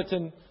it is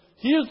written,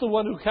 He is the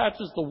one who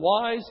catches the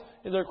wise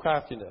in their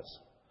craftiness."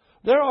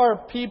 There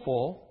are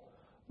people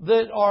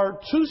that are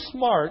too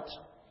smart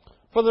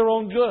for their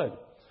own good.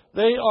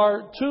 They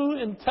are too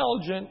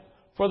intelligent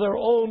for their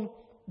own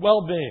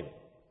well-being.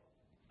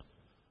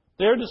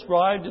 They're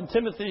described in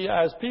Timothy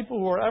as people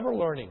who are ever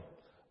learning,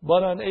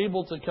 but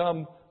unable to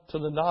come to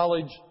the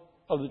knowledge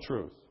of the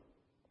truth.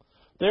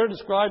 They're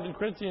described in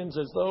Corinthians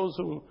as those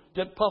who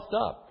get puffed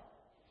up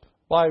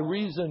by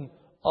reason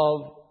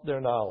of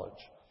their knowledge.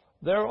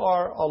 There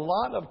are a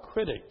lot of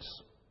critics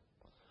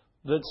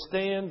that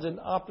stand in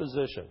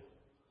opposition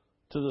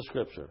to the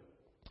Scripture.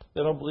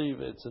 They don't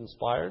believe it's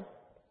inspired.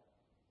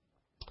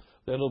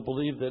 They don't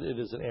believe that it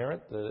is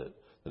inerrant, that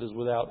it is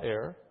without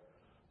error.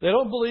 They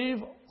don't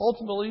believe,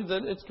 ultimately,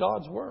 that it's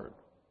God's Word.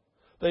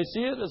 They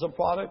see it as a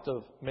product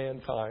of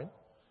mankind.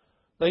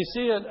 They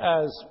see it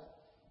as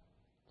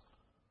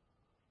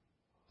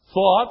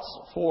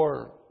thoughts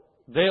for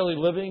daily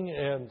living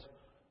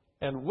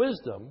and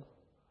wisdom,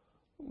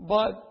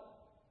 but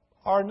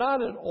are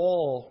not at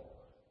all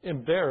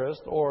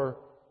embarrassed or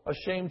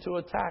ashamed to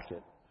attack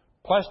it.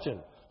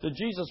 Question: did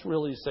Jesus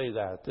really say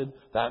that? Did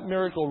that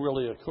miracle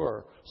really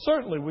occur?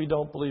 Certainly we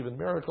don't believe in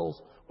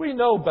miracles. We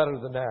know better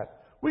than that.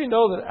 We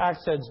know that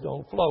axe heads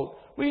don't float.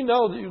 We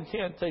know that you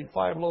can't take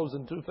 5 loaves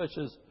and 2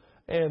 fishes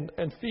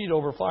and feed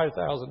over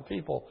 5,000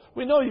 people.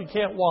 We know you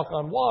can't walk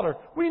on water.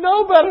 We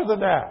know better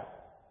than that.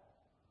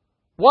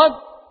 What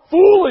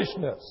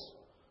foolishness,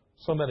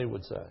 so many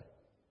would say.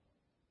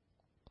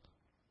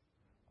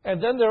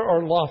 And then there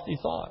are lofty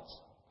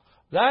thoughts.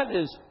 That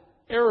is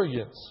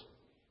arrogance.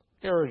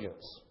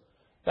 Arrogance.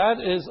 That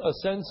is a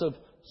sense of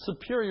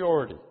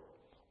superiority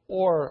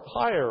or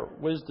higher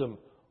wisdom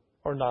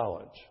or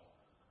knowledge.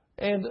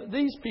 And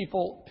these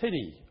people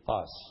pity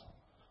us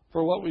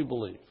for what we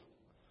believe.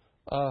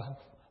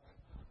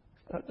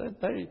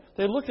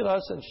 They look at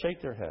us and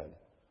shake their head.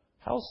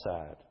 How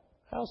sad.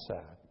 How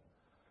sad.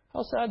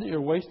 How sad that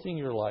you're wasting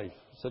your life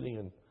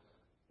sitting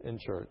in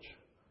church.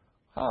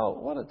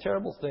 What a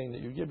terrible thing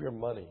that you give your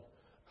money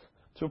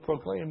to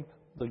proclaim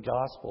the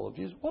gospel of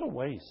Jesus. What a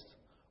waste.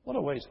 What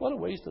a waste. What a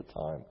waste of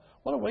time.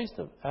 What a waste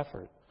of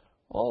effort.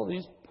 All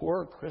these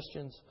poor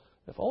Christians,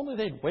 if only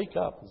they'd wake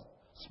up and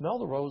smell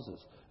the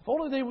roses. If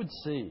only they would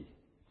see.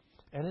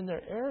 And in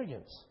their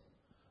arrogance,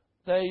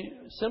 they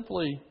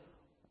simply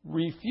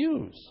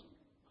refuse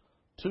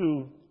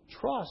to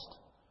trust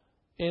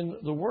in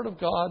the Word of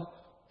God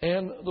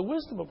and the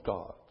wisdom of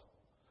God.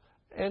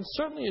 And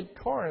certainly at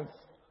Corinth,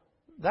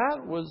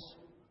 that was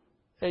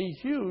a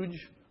huge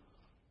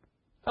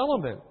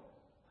element.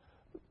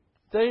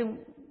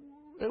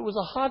 It was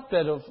a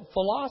hotbed of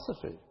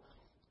philosophy.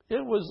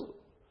 It was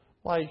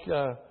like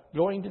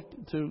going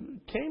to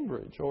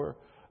Cambridge or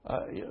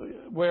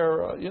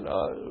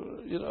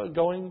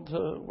going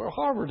to where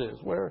Harvard is,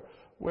 where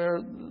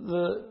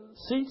the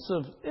seats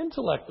of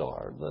intellect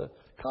are, the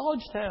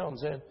college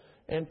towns,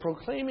 and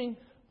proclaiming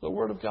the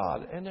Word of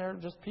God. And they're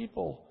just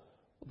people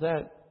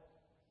that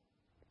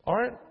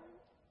aren't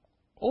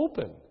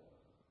open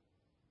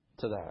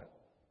to that.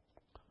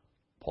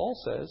 Paul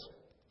says,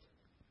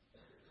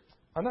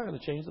 I'm not going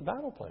to change the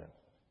battle plan.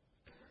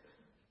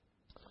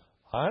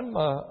 I'm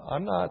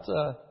not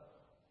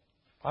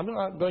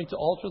going to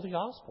alter the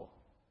gospel.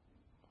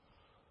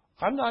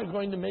 I'm not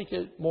going to make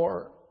it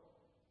more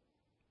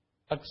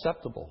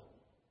acceptable,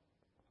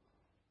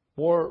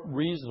 more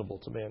reasonable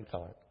to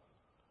mankind.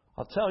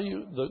 I'll tell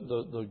you,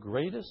 the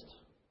greatest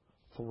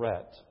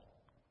threat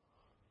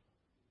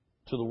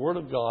to the Word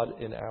of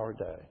God in our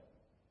day,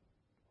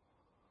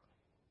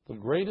 the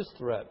greatest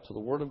threat to the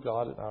Word of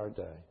God in our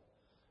day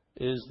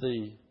is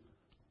the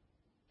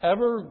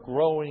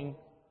ever-growing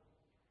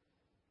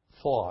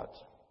thought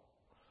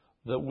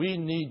that we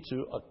need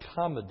to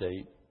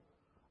accommodate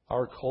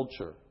our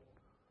culture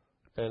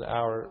and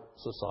our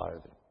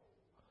society.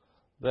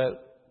 That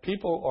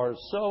people are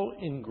so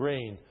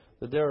ingrained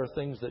that there are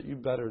things that you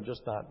better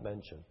just not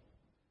mention.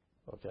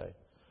 Okay?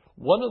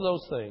 One of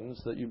those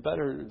things that you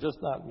better just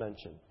not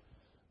mention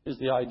is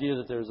the idea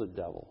that there's a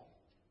devil,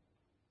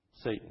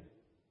 Satan.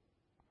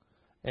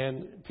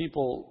 And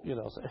people,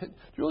 say, do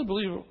you really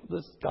believe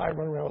this guy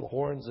running around with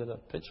horns and a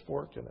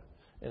pitchfork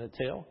and a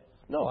tail?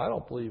 No, I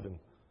don't believe in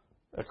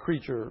a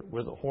creature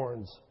with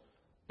horns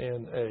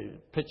and a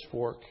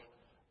pitchfork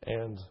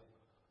and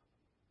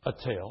a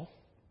tail.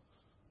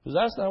 Because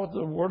that's not what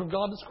the Word of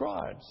God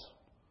describes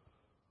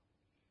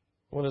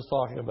when it's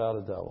talking about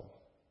a devil.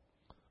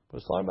 But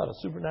it's talking about a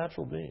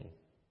supernatural being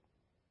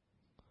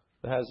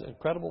that has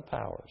incredible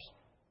powers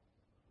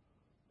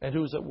and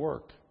who is at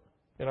work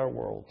in our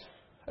world.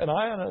 And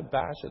I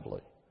unabashedly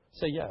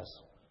say, yes,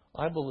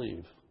 I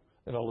believe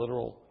in a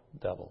literal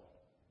devil.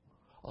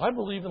 I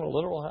believe in a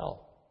literal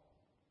hell.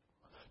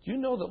 Do you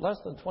know that less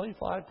than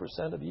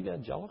 25% of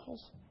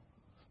evangelicals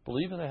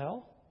believe in a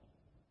hell?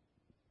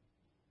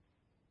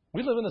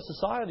 We live in a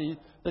society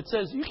that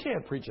says you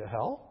can't preach a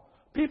hell.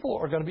 People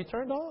are going to be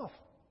turned off.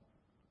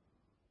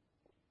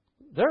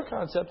 Their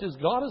concept is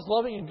God is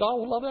loving and God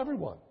will love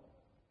everyone.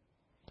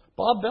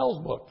 Bob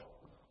Bell's book,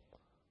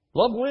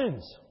 Love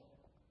Wins.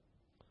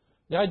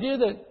 The idea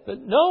that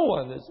no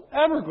one is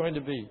ever going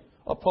to be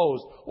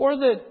opposed, or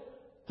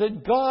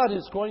that God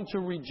is going to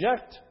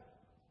reject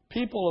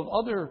people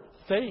of other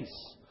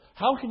faiths.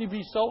 How can you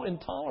be so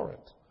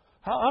intolerant?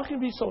 How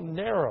can you be so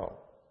narrow?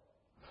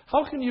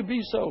 How can you be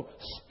so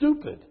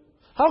stupid?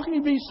 How can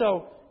you be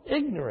so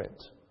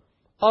ignorant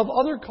of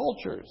other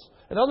cultures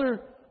and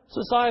other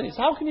societies?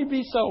 How can you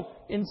be so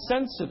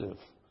insensitive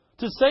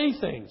to say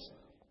things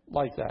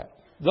like that?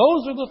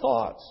 Those are the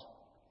thoughts.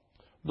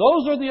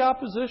 Those are the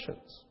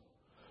oppositions.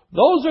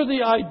 Those are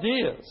the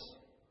ideas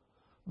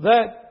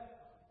that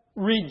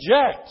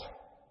reject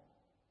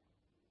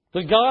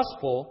the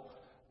gospel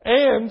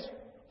and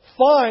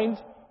find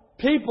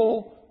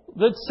people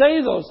that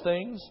say those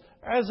things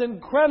as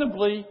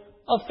incredibly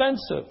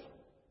offensive.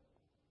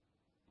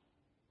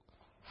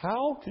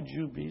 How could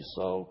you be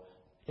so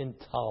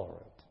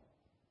intolerant?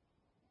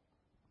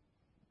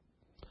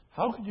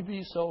 How could you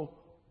be so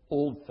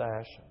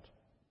old-fashioned?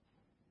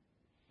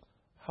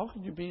 How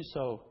could you be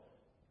so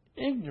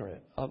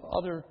ignorant of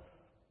other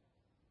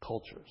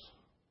cultures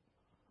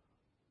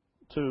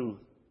to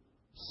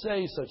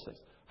say such things?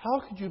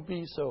 How could you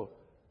be so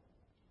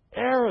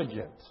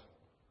arrogant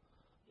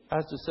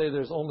as to say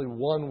there's only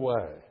one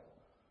way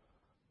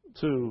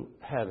to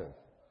heaven,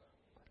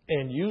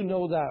 and you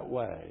know that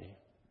way,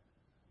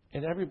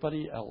 and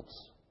everybody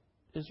else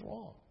is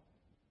wrong?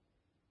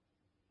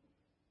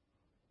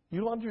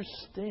 You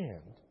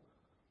understand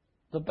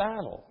the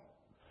battle.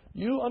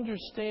 You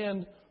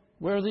understand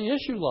where the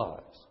issue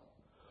lies.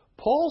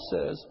 Paul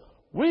says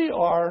we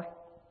are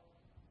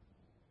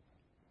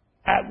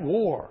at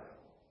war.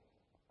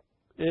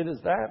 It is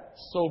that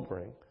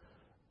sobering.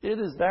 It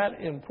is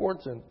that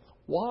important.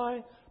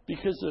 Why?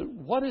 Because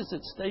what is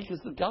at stake is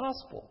the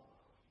gospel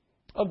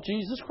of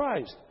Jesus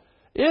Christ.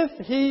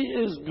 If He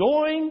is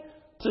going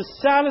to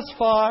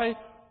satisfy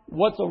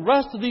what the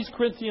rest of these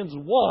Corinthians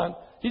want,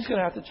 He's going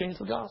to have to change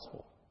the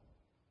gospel.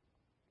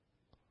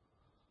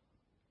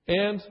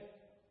 And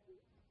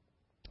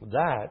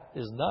that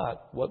is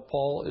not what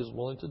Paul is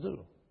willing to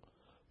do.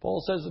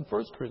 Paul says in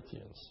 1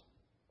 Corinthians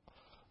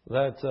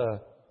that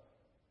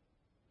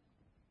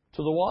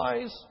to the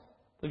wise,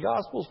 the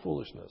gospel is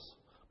foolishness.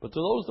 But to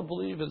those that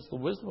believe, it's the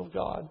wisdom of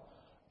God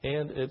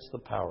and it's the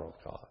power of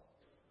God.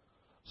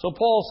 So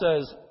Paul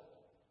says,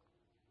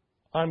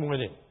 I'm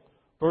winning.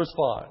 Verse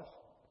 5.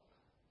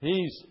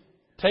 He's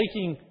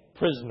taking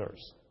prisoners.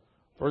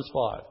 Verse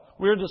 5.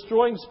 We are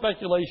destroying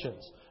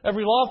speculations.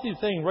 Every lofty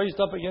thing raised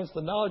up against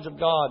the knowledge of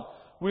God,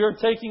 we are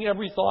taking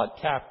every thought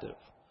captive.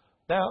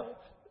 Now,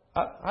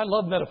 I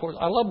love metaphors.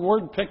 I love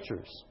word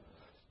pictures.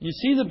 You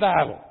see the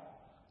battle.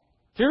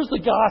 Here's the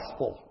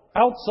gospel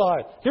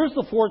outside. Here's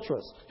the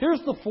fortress. Here's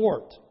the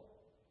fort.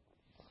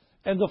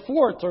 And the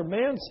forts are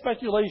man's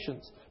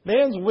speculations,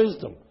 man's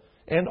wisdom.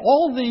 And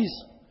all these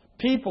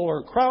people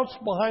are crouched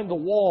behind the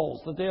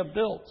walls that they have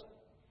built.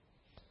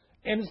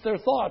 And it's their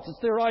thoughts, it's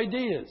their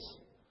ideas.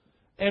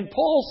 And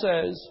Paul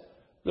says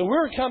that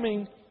we're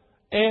coming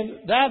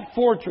and that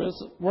fortress,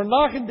 we're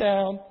knocking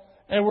down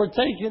and we're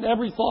taking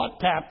every thought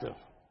captive.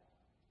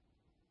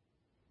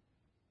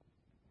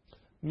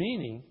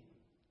 Meaning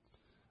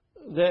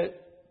that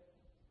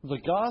the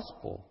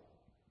gospel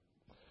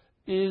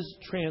is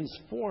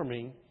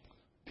transforming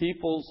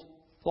people's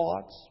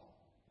thoughts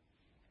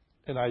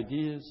and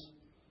ideas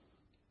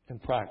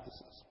and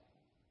practices.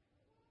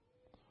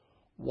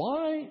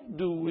 Why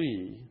do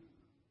we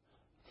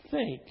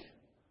think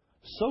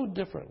so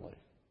differently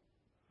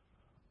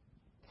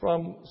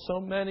from so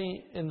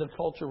many in the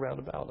culture round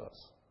about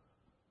us?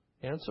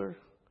 Answer: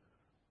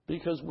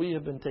 because we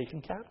have been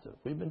taken captive.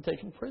 We've been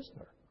taken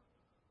prisoner.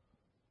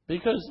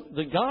 Because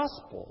the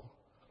gospel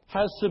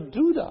has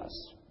subdued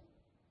us.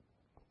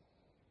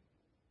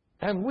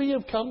 And we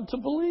have come to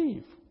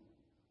believe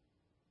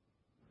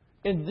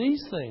in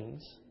these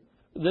things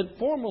that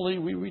formerly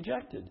we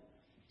rejected.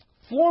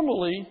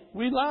 Formerly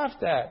we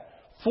laughed at.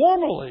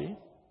 Formerly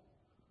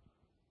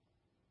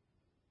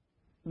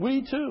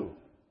we too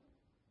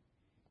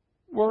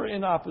were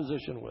in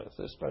opposition with,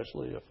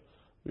 especially if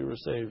we were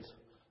saved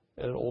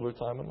at an older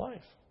time in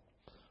life.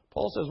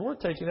 Paul says we're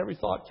taking every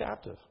thought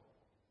captive.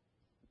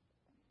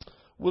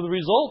 With the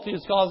result, he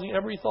is causing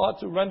every thought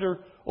to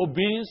render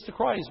obedience to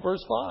Christ.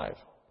 Verse 5.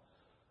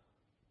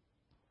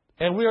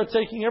 And we are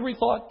taking every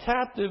thought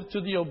captive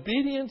to the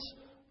obedience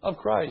of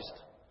Christ,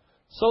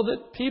 so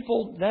that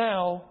people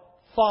now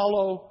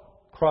follow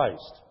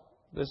Christ.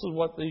 This is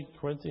what the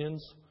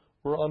Corinthians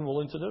were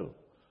unwilling to do.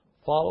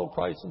 Follow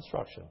Christ's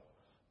instruction.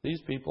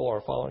 These people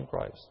are following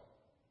Christ.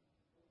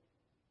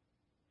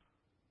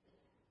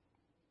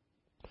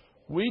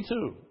 We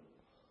too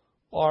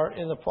are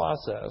in the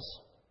process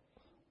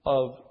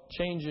of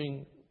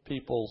changing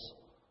people's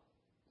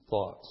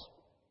thoughts,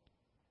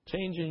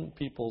 changing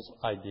people's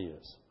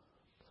ideas,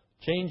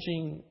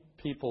 changing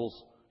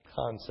people's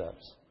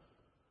concepts,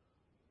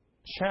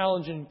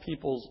 challenging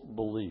people's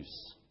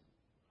beliefs.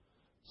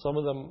 Some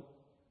of them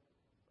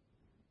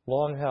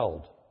long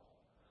held,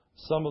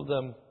 some of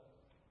them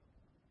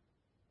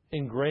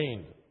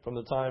ingrained from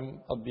the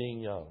time of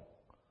being young.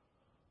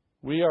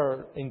 We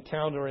are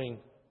encountering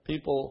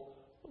people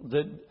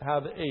that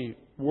have a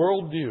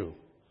worldview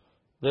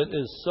that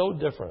is so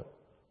different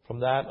from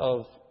that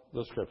of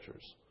the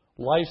Scriptures.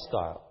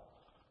 Lifestyle,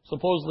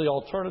 supposedly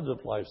alternative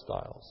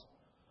lifestyles,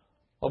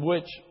 of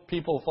which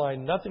people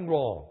find nothing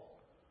wrong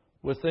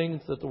with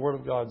things that the Word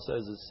of God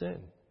says is sin.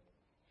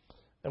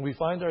 And we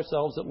find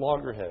ourselves at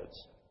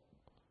loggerheads.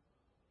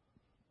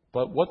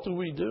 But what do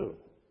we do?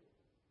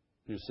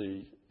 You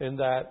see, in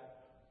that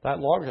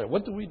loggerhead,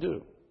 what do we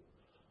do?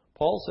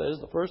 Paul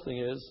says the first thing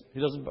is he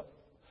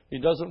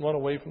doesn't run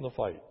away from the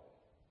fight.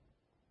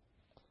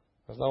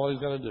 That's not what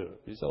he's going to do.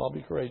 He said, I'll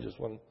be courageous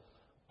when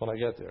I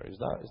get there. He's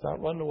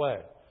not running away.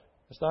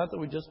 It's not that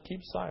we just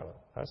keep silent.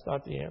 That's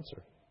not the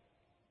answer.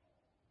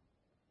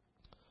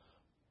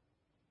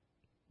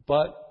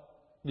 But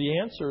the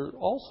answer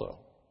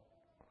also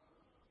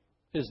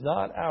is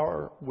not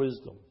our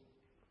wisdom.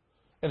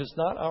 And it's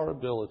not our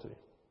ability.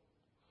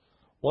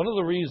 One of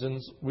the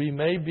reasons we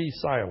may be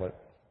silent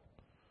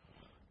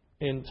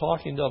in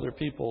talking to other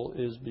people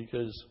is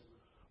because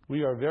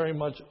we are very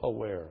much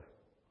aware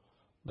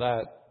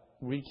that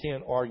we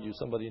can't argue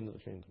somebody into the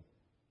kingdom.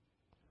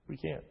 We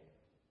can't.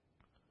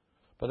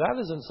 But that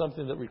isn't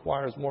something that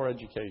requires more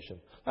education.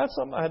 That's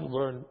something I had to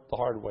learn the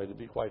hard way, to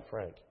be quite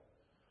frank.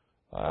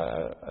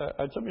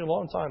 It took me a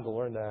long time to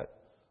learn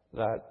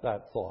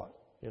that thought.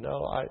 You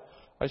know,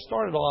 I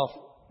started off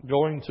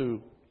going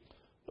to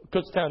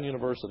Kutztown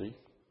University,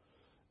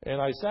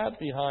 and I sat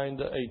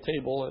behind a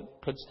table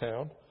at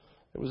Kutztown.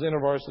 It was an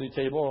InterVarsity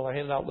table, and I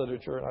handed out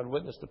literature, and I'd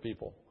witness to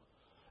people.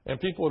 And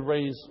people would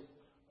raise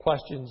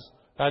questions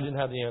I didn't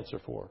have the answer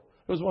for.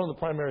 It was one of the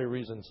primary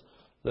reasons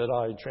that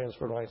I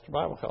transferred to Lancaster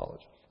Bible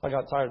College. I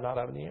got tired of not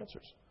having the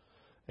answers.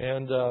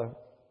 And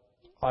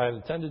I had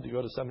intended to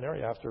go to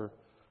seminary after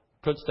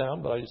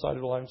Kutztown, but I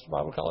decided to Lancaster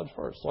Bible College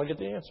first, so I get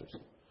the answers.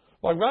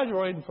 Well, I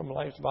graduated from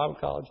Lancaster Bible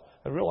College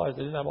and realized I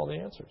didn't have all the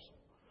answers.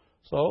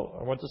 So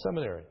I went to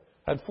seminary.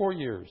 Had 4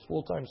 years,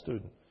 full-time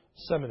student,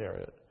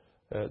 seminary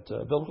at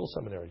Biblical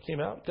Seminary. Came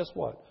out, guess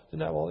what?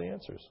 Didn't have all the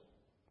answers.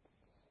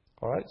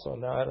 All right, so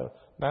now I had a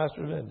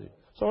Master of Divinity.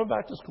 So I went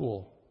back to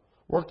school,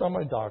 worked on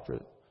my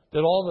doctorate, did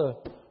all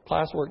the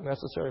classwork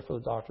necessary for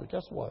the doctorate.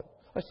 Guess what?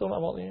 I still don't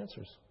have all the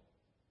answers.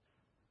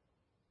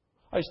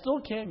 I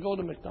still can't go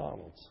to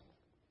McDonald's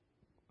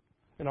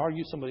and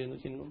argue somebody in the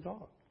kingdom of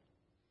God.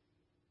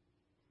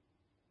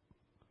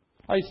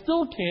 I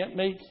still can't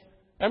make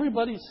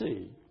everybody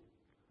see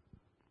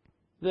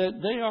that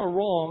they are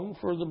wrong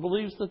for the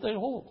beliefs that they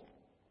hold.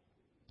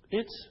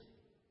 It's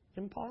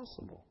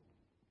impossible.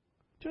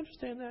 Do you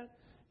understand that?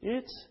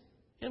 It's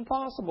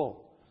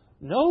impossible.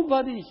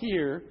 Nobody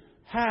here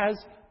has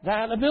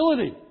that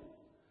ability.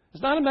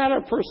 It's not a matter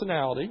of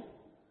personality.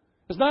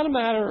 It's not a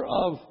matter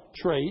of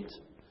trait.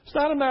 It's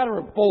not a matter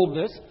of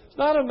boldness. It's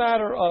not a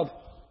matter of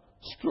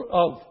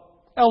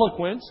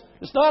eloquence.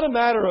 It's not a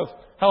matter of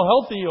how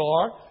healthy you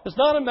are. It's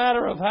not a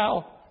matter of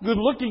how good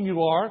looking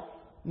you are.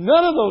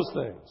 None of those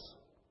things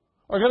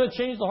are going to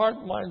change the heart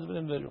and minds of an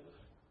individual.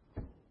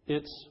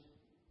 It's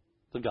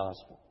the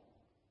gospel.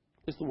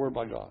 It's the word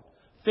by God.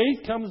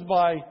 Faith comes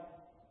by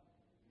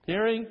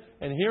hearing,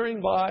 and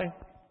hearing by...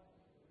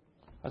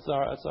 That's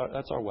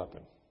our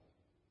weapon.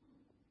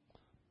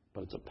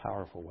 But it's a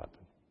powerful weapon.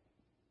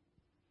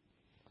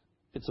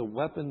 It's a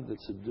weapon that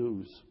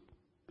subdues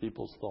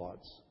people's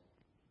thoughts,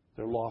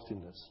 their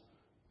loftiness,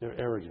 their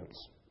arrogance.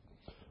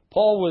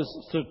 Paul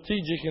was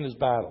strategic in his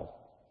battle.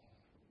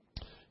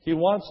 He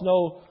wants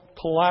no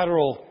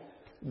collateral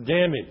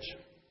damage.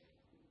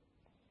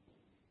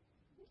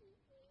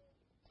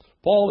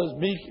 Paul is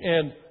meek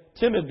and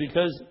timid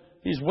because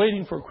he's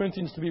waiting for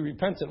Corinthians to be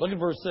repentant. Look at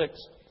verse 6.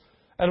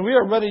 And we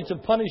are ready to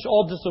punish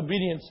all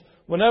disobedience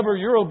whenever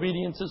your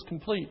obedience is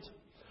complete.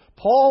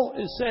 Paul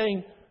is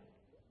saying,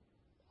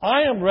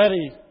 I am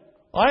ready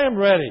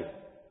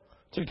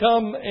to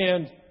come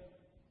and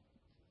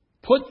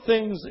put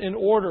things in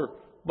order,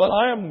 but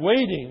I am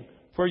waiting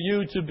for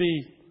you to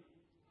be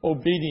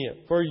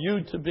obedient, for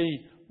you to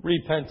be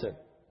repentant.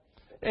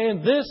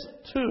 And this,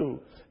 too,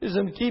 is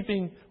in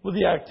keeping with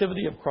the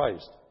activity of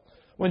Christ.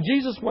 When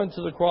Jesus went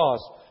to the cross,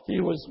 he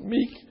was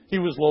meek, he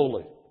was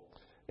lowly.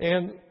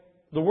 And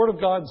the Word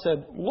of God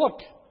said,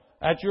 look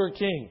at your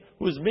King,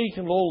 who is meek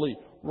and lowly,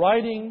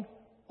 riding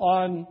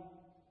on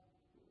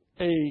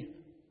a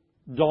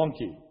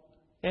donkey,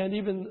 and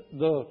even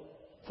the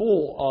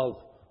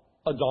foal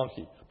of a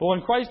donkey. But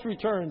when Christ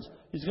returns,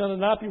 he's going to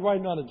not be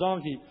riding on a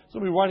donkey, he's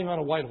going to be riding on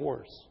a white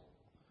horse.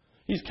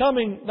 He's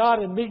coming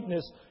not in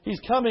meekness, he's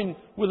coming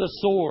with a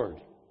sword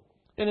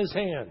in his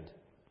hand.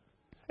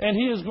 And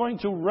he is going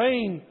to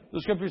reign,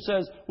 the Scripture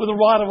says, with a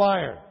rod of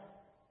iron.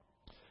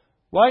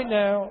 Right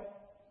now,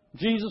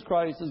 Jesus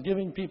Christ is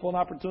giving people an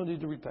opportunity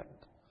to repent.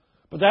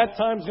 But that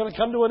time is going to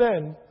come to an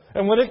end.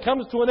 And when it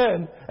comes to an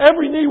end,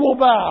 every knee will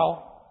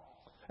bow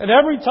and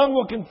every tongue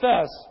will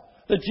confess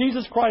that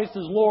Jesus Christ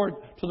is Lord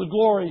to the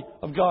glory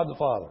of God the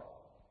Father.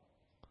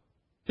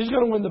 He's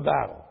going to win the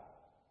battle.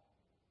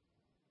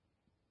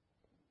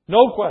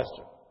 No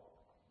question.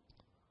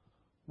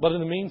 But in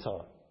the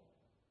meantime,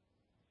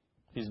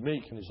 he's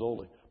meek and he's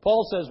lowly.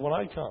 Paul says, when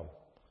I come,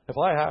 if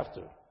I have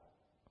to,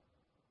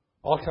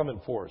 I'll come in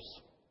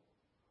force.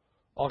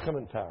 I'll come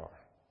in power.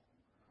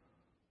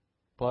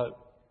 But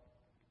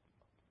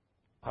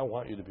I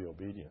want you to be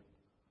obedient.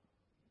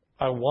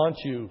 I want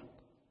you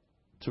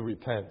to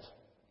repent.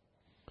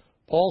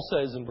 Paul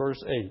says in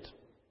verse 8,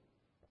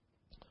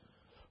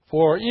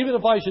 for even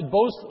if I should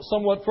boast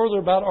somewhat further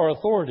about our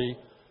authority,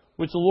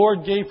 which the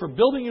Lord gave for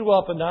building you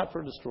up and not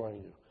for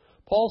destroying you.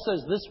 Paul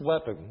says this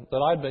weapon that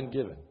I've been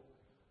given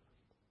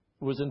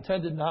was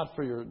intended not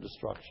for your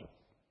destruction.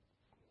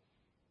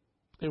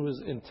 It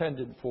was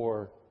intended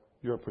for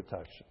your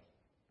protection.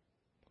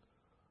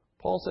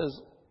 Paul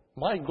says,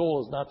 my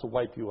goal is not to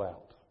wipe you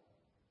out.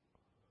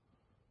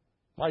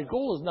 My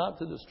goal is not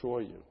to destroy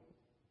you.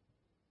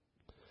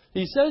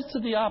 He says to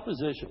the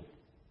opposition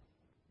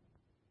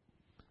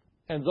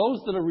and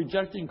those that are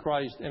rejecting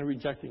Christ and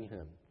rejecting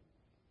Him,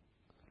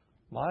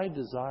 my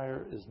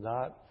desire is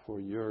not for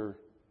your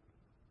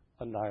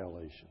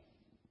annihilation.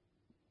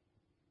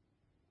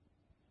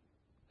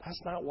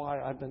 That's not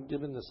why I've been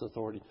given this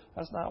authority.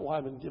 That's not why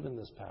I've been given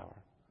this power.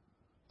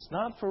 It's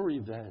not for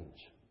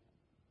revenge.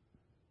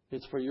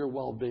 It's for your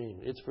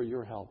well-being. It's for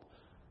your help.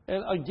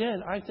 And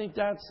again, I think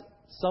that's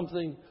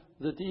something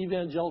that the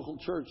evangelical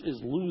church is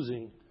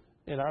losing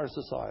in our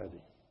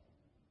society.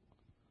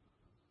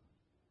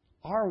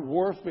 Our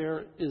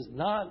warfare is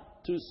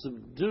not to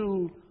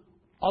subdue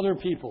other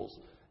peoples.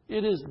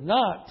 It is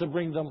not to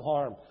bring them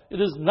harm. It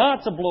is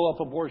not to blow up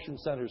abortion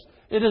centers.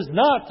 It is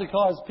not to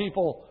cause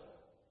people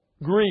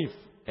grief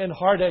and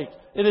heartache.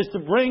 It is to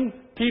bring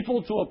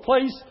people to a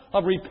place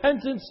of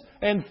repentance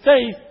and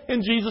faith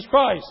in Jesus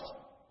Christ.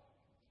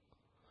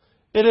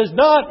 It is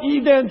not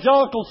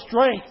evangelical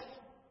strength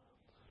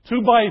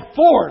to by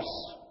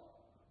force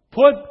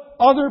put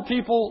other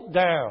people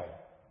down.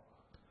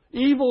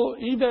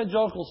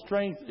 Evangelical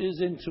strength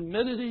is in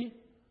timidity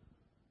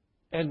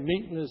and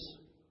meekness,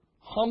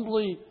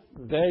 humbly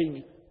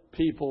beg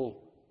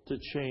people to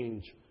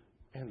change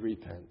and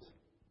repent.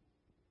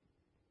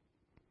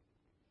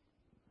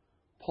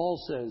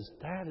 Paul says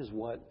that is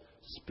what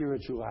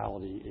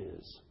spirituality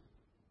is.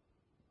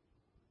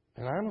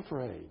 And I'm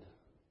afraid,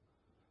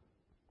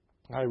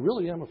 I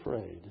really am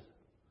afraid,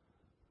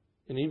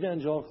 in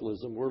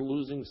evangelicalism we're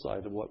losing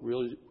sight of what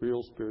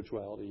real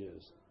spirituality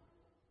is.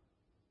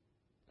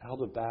 How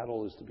the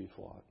battle is to be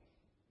fought.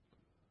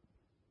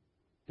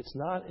 It's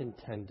not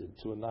intended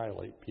to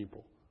annihilate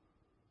people.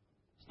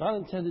 It's not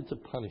intended to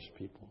punish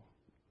people.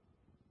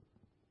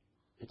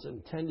 It's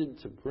intended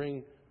to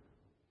bring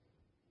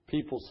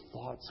people's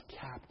thoughts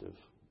captive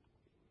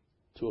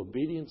to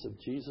obedience of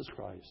Jesus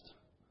Christ,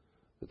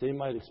 that they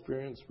might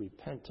experience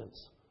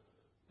repentance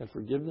and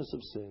forgiveness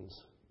of sins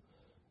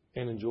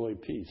and enjoy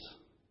peace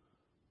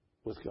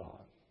with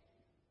God.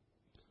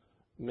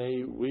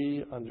 May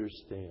we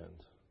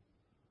understand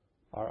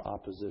our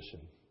opposition,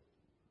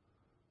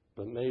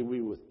 but may we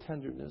with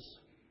tenderness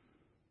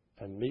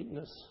and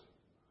meekness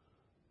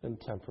and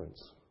temperance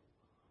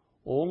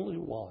only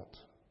want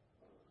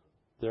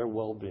their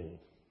well-being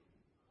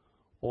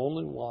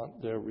only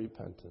want their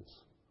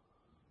repentance,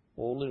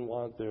 only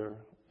want their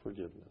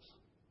forgiveness.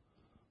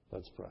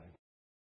 Let's pray.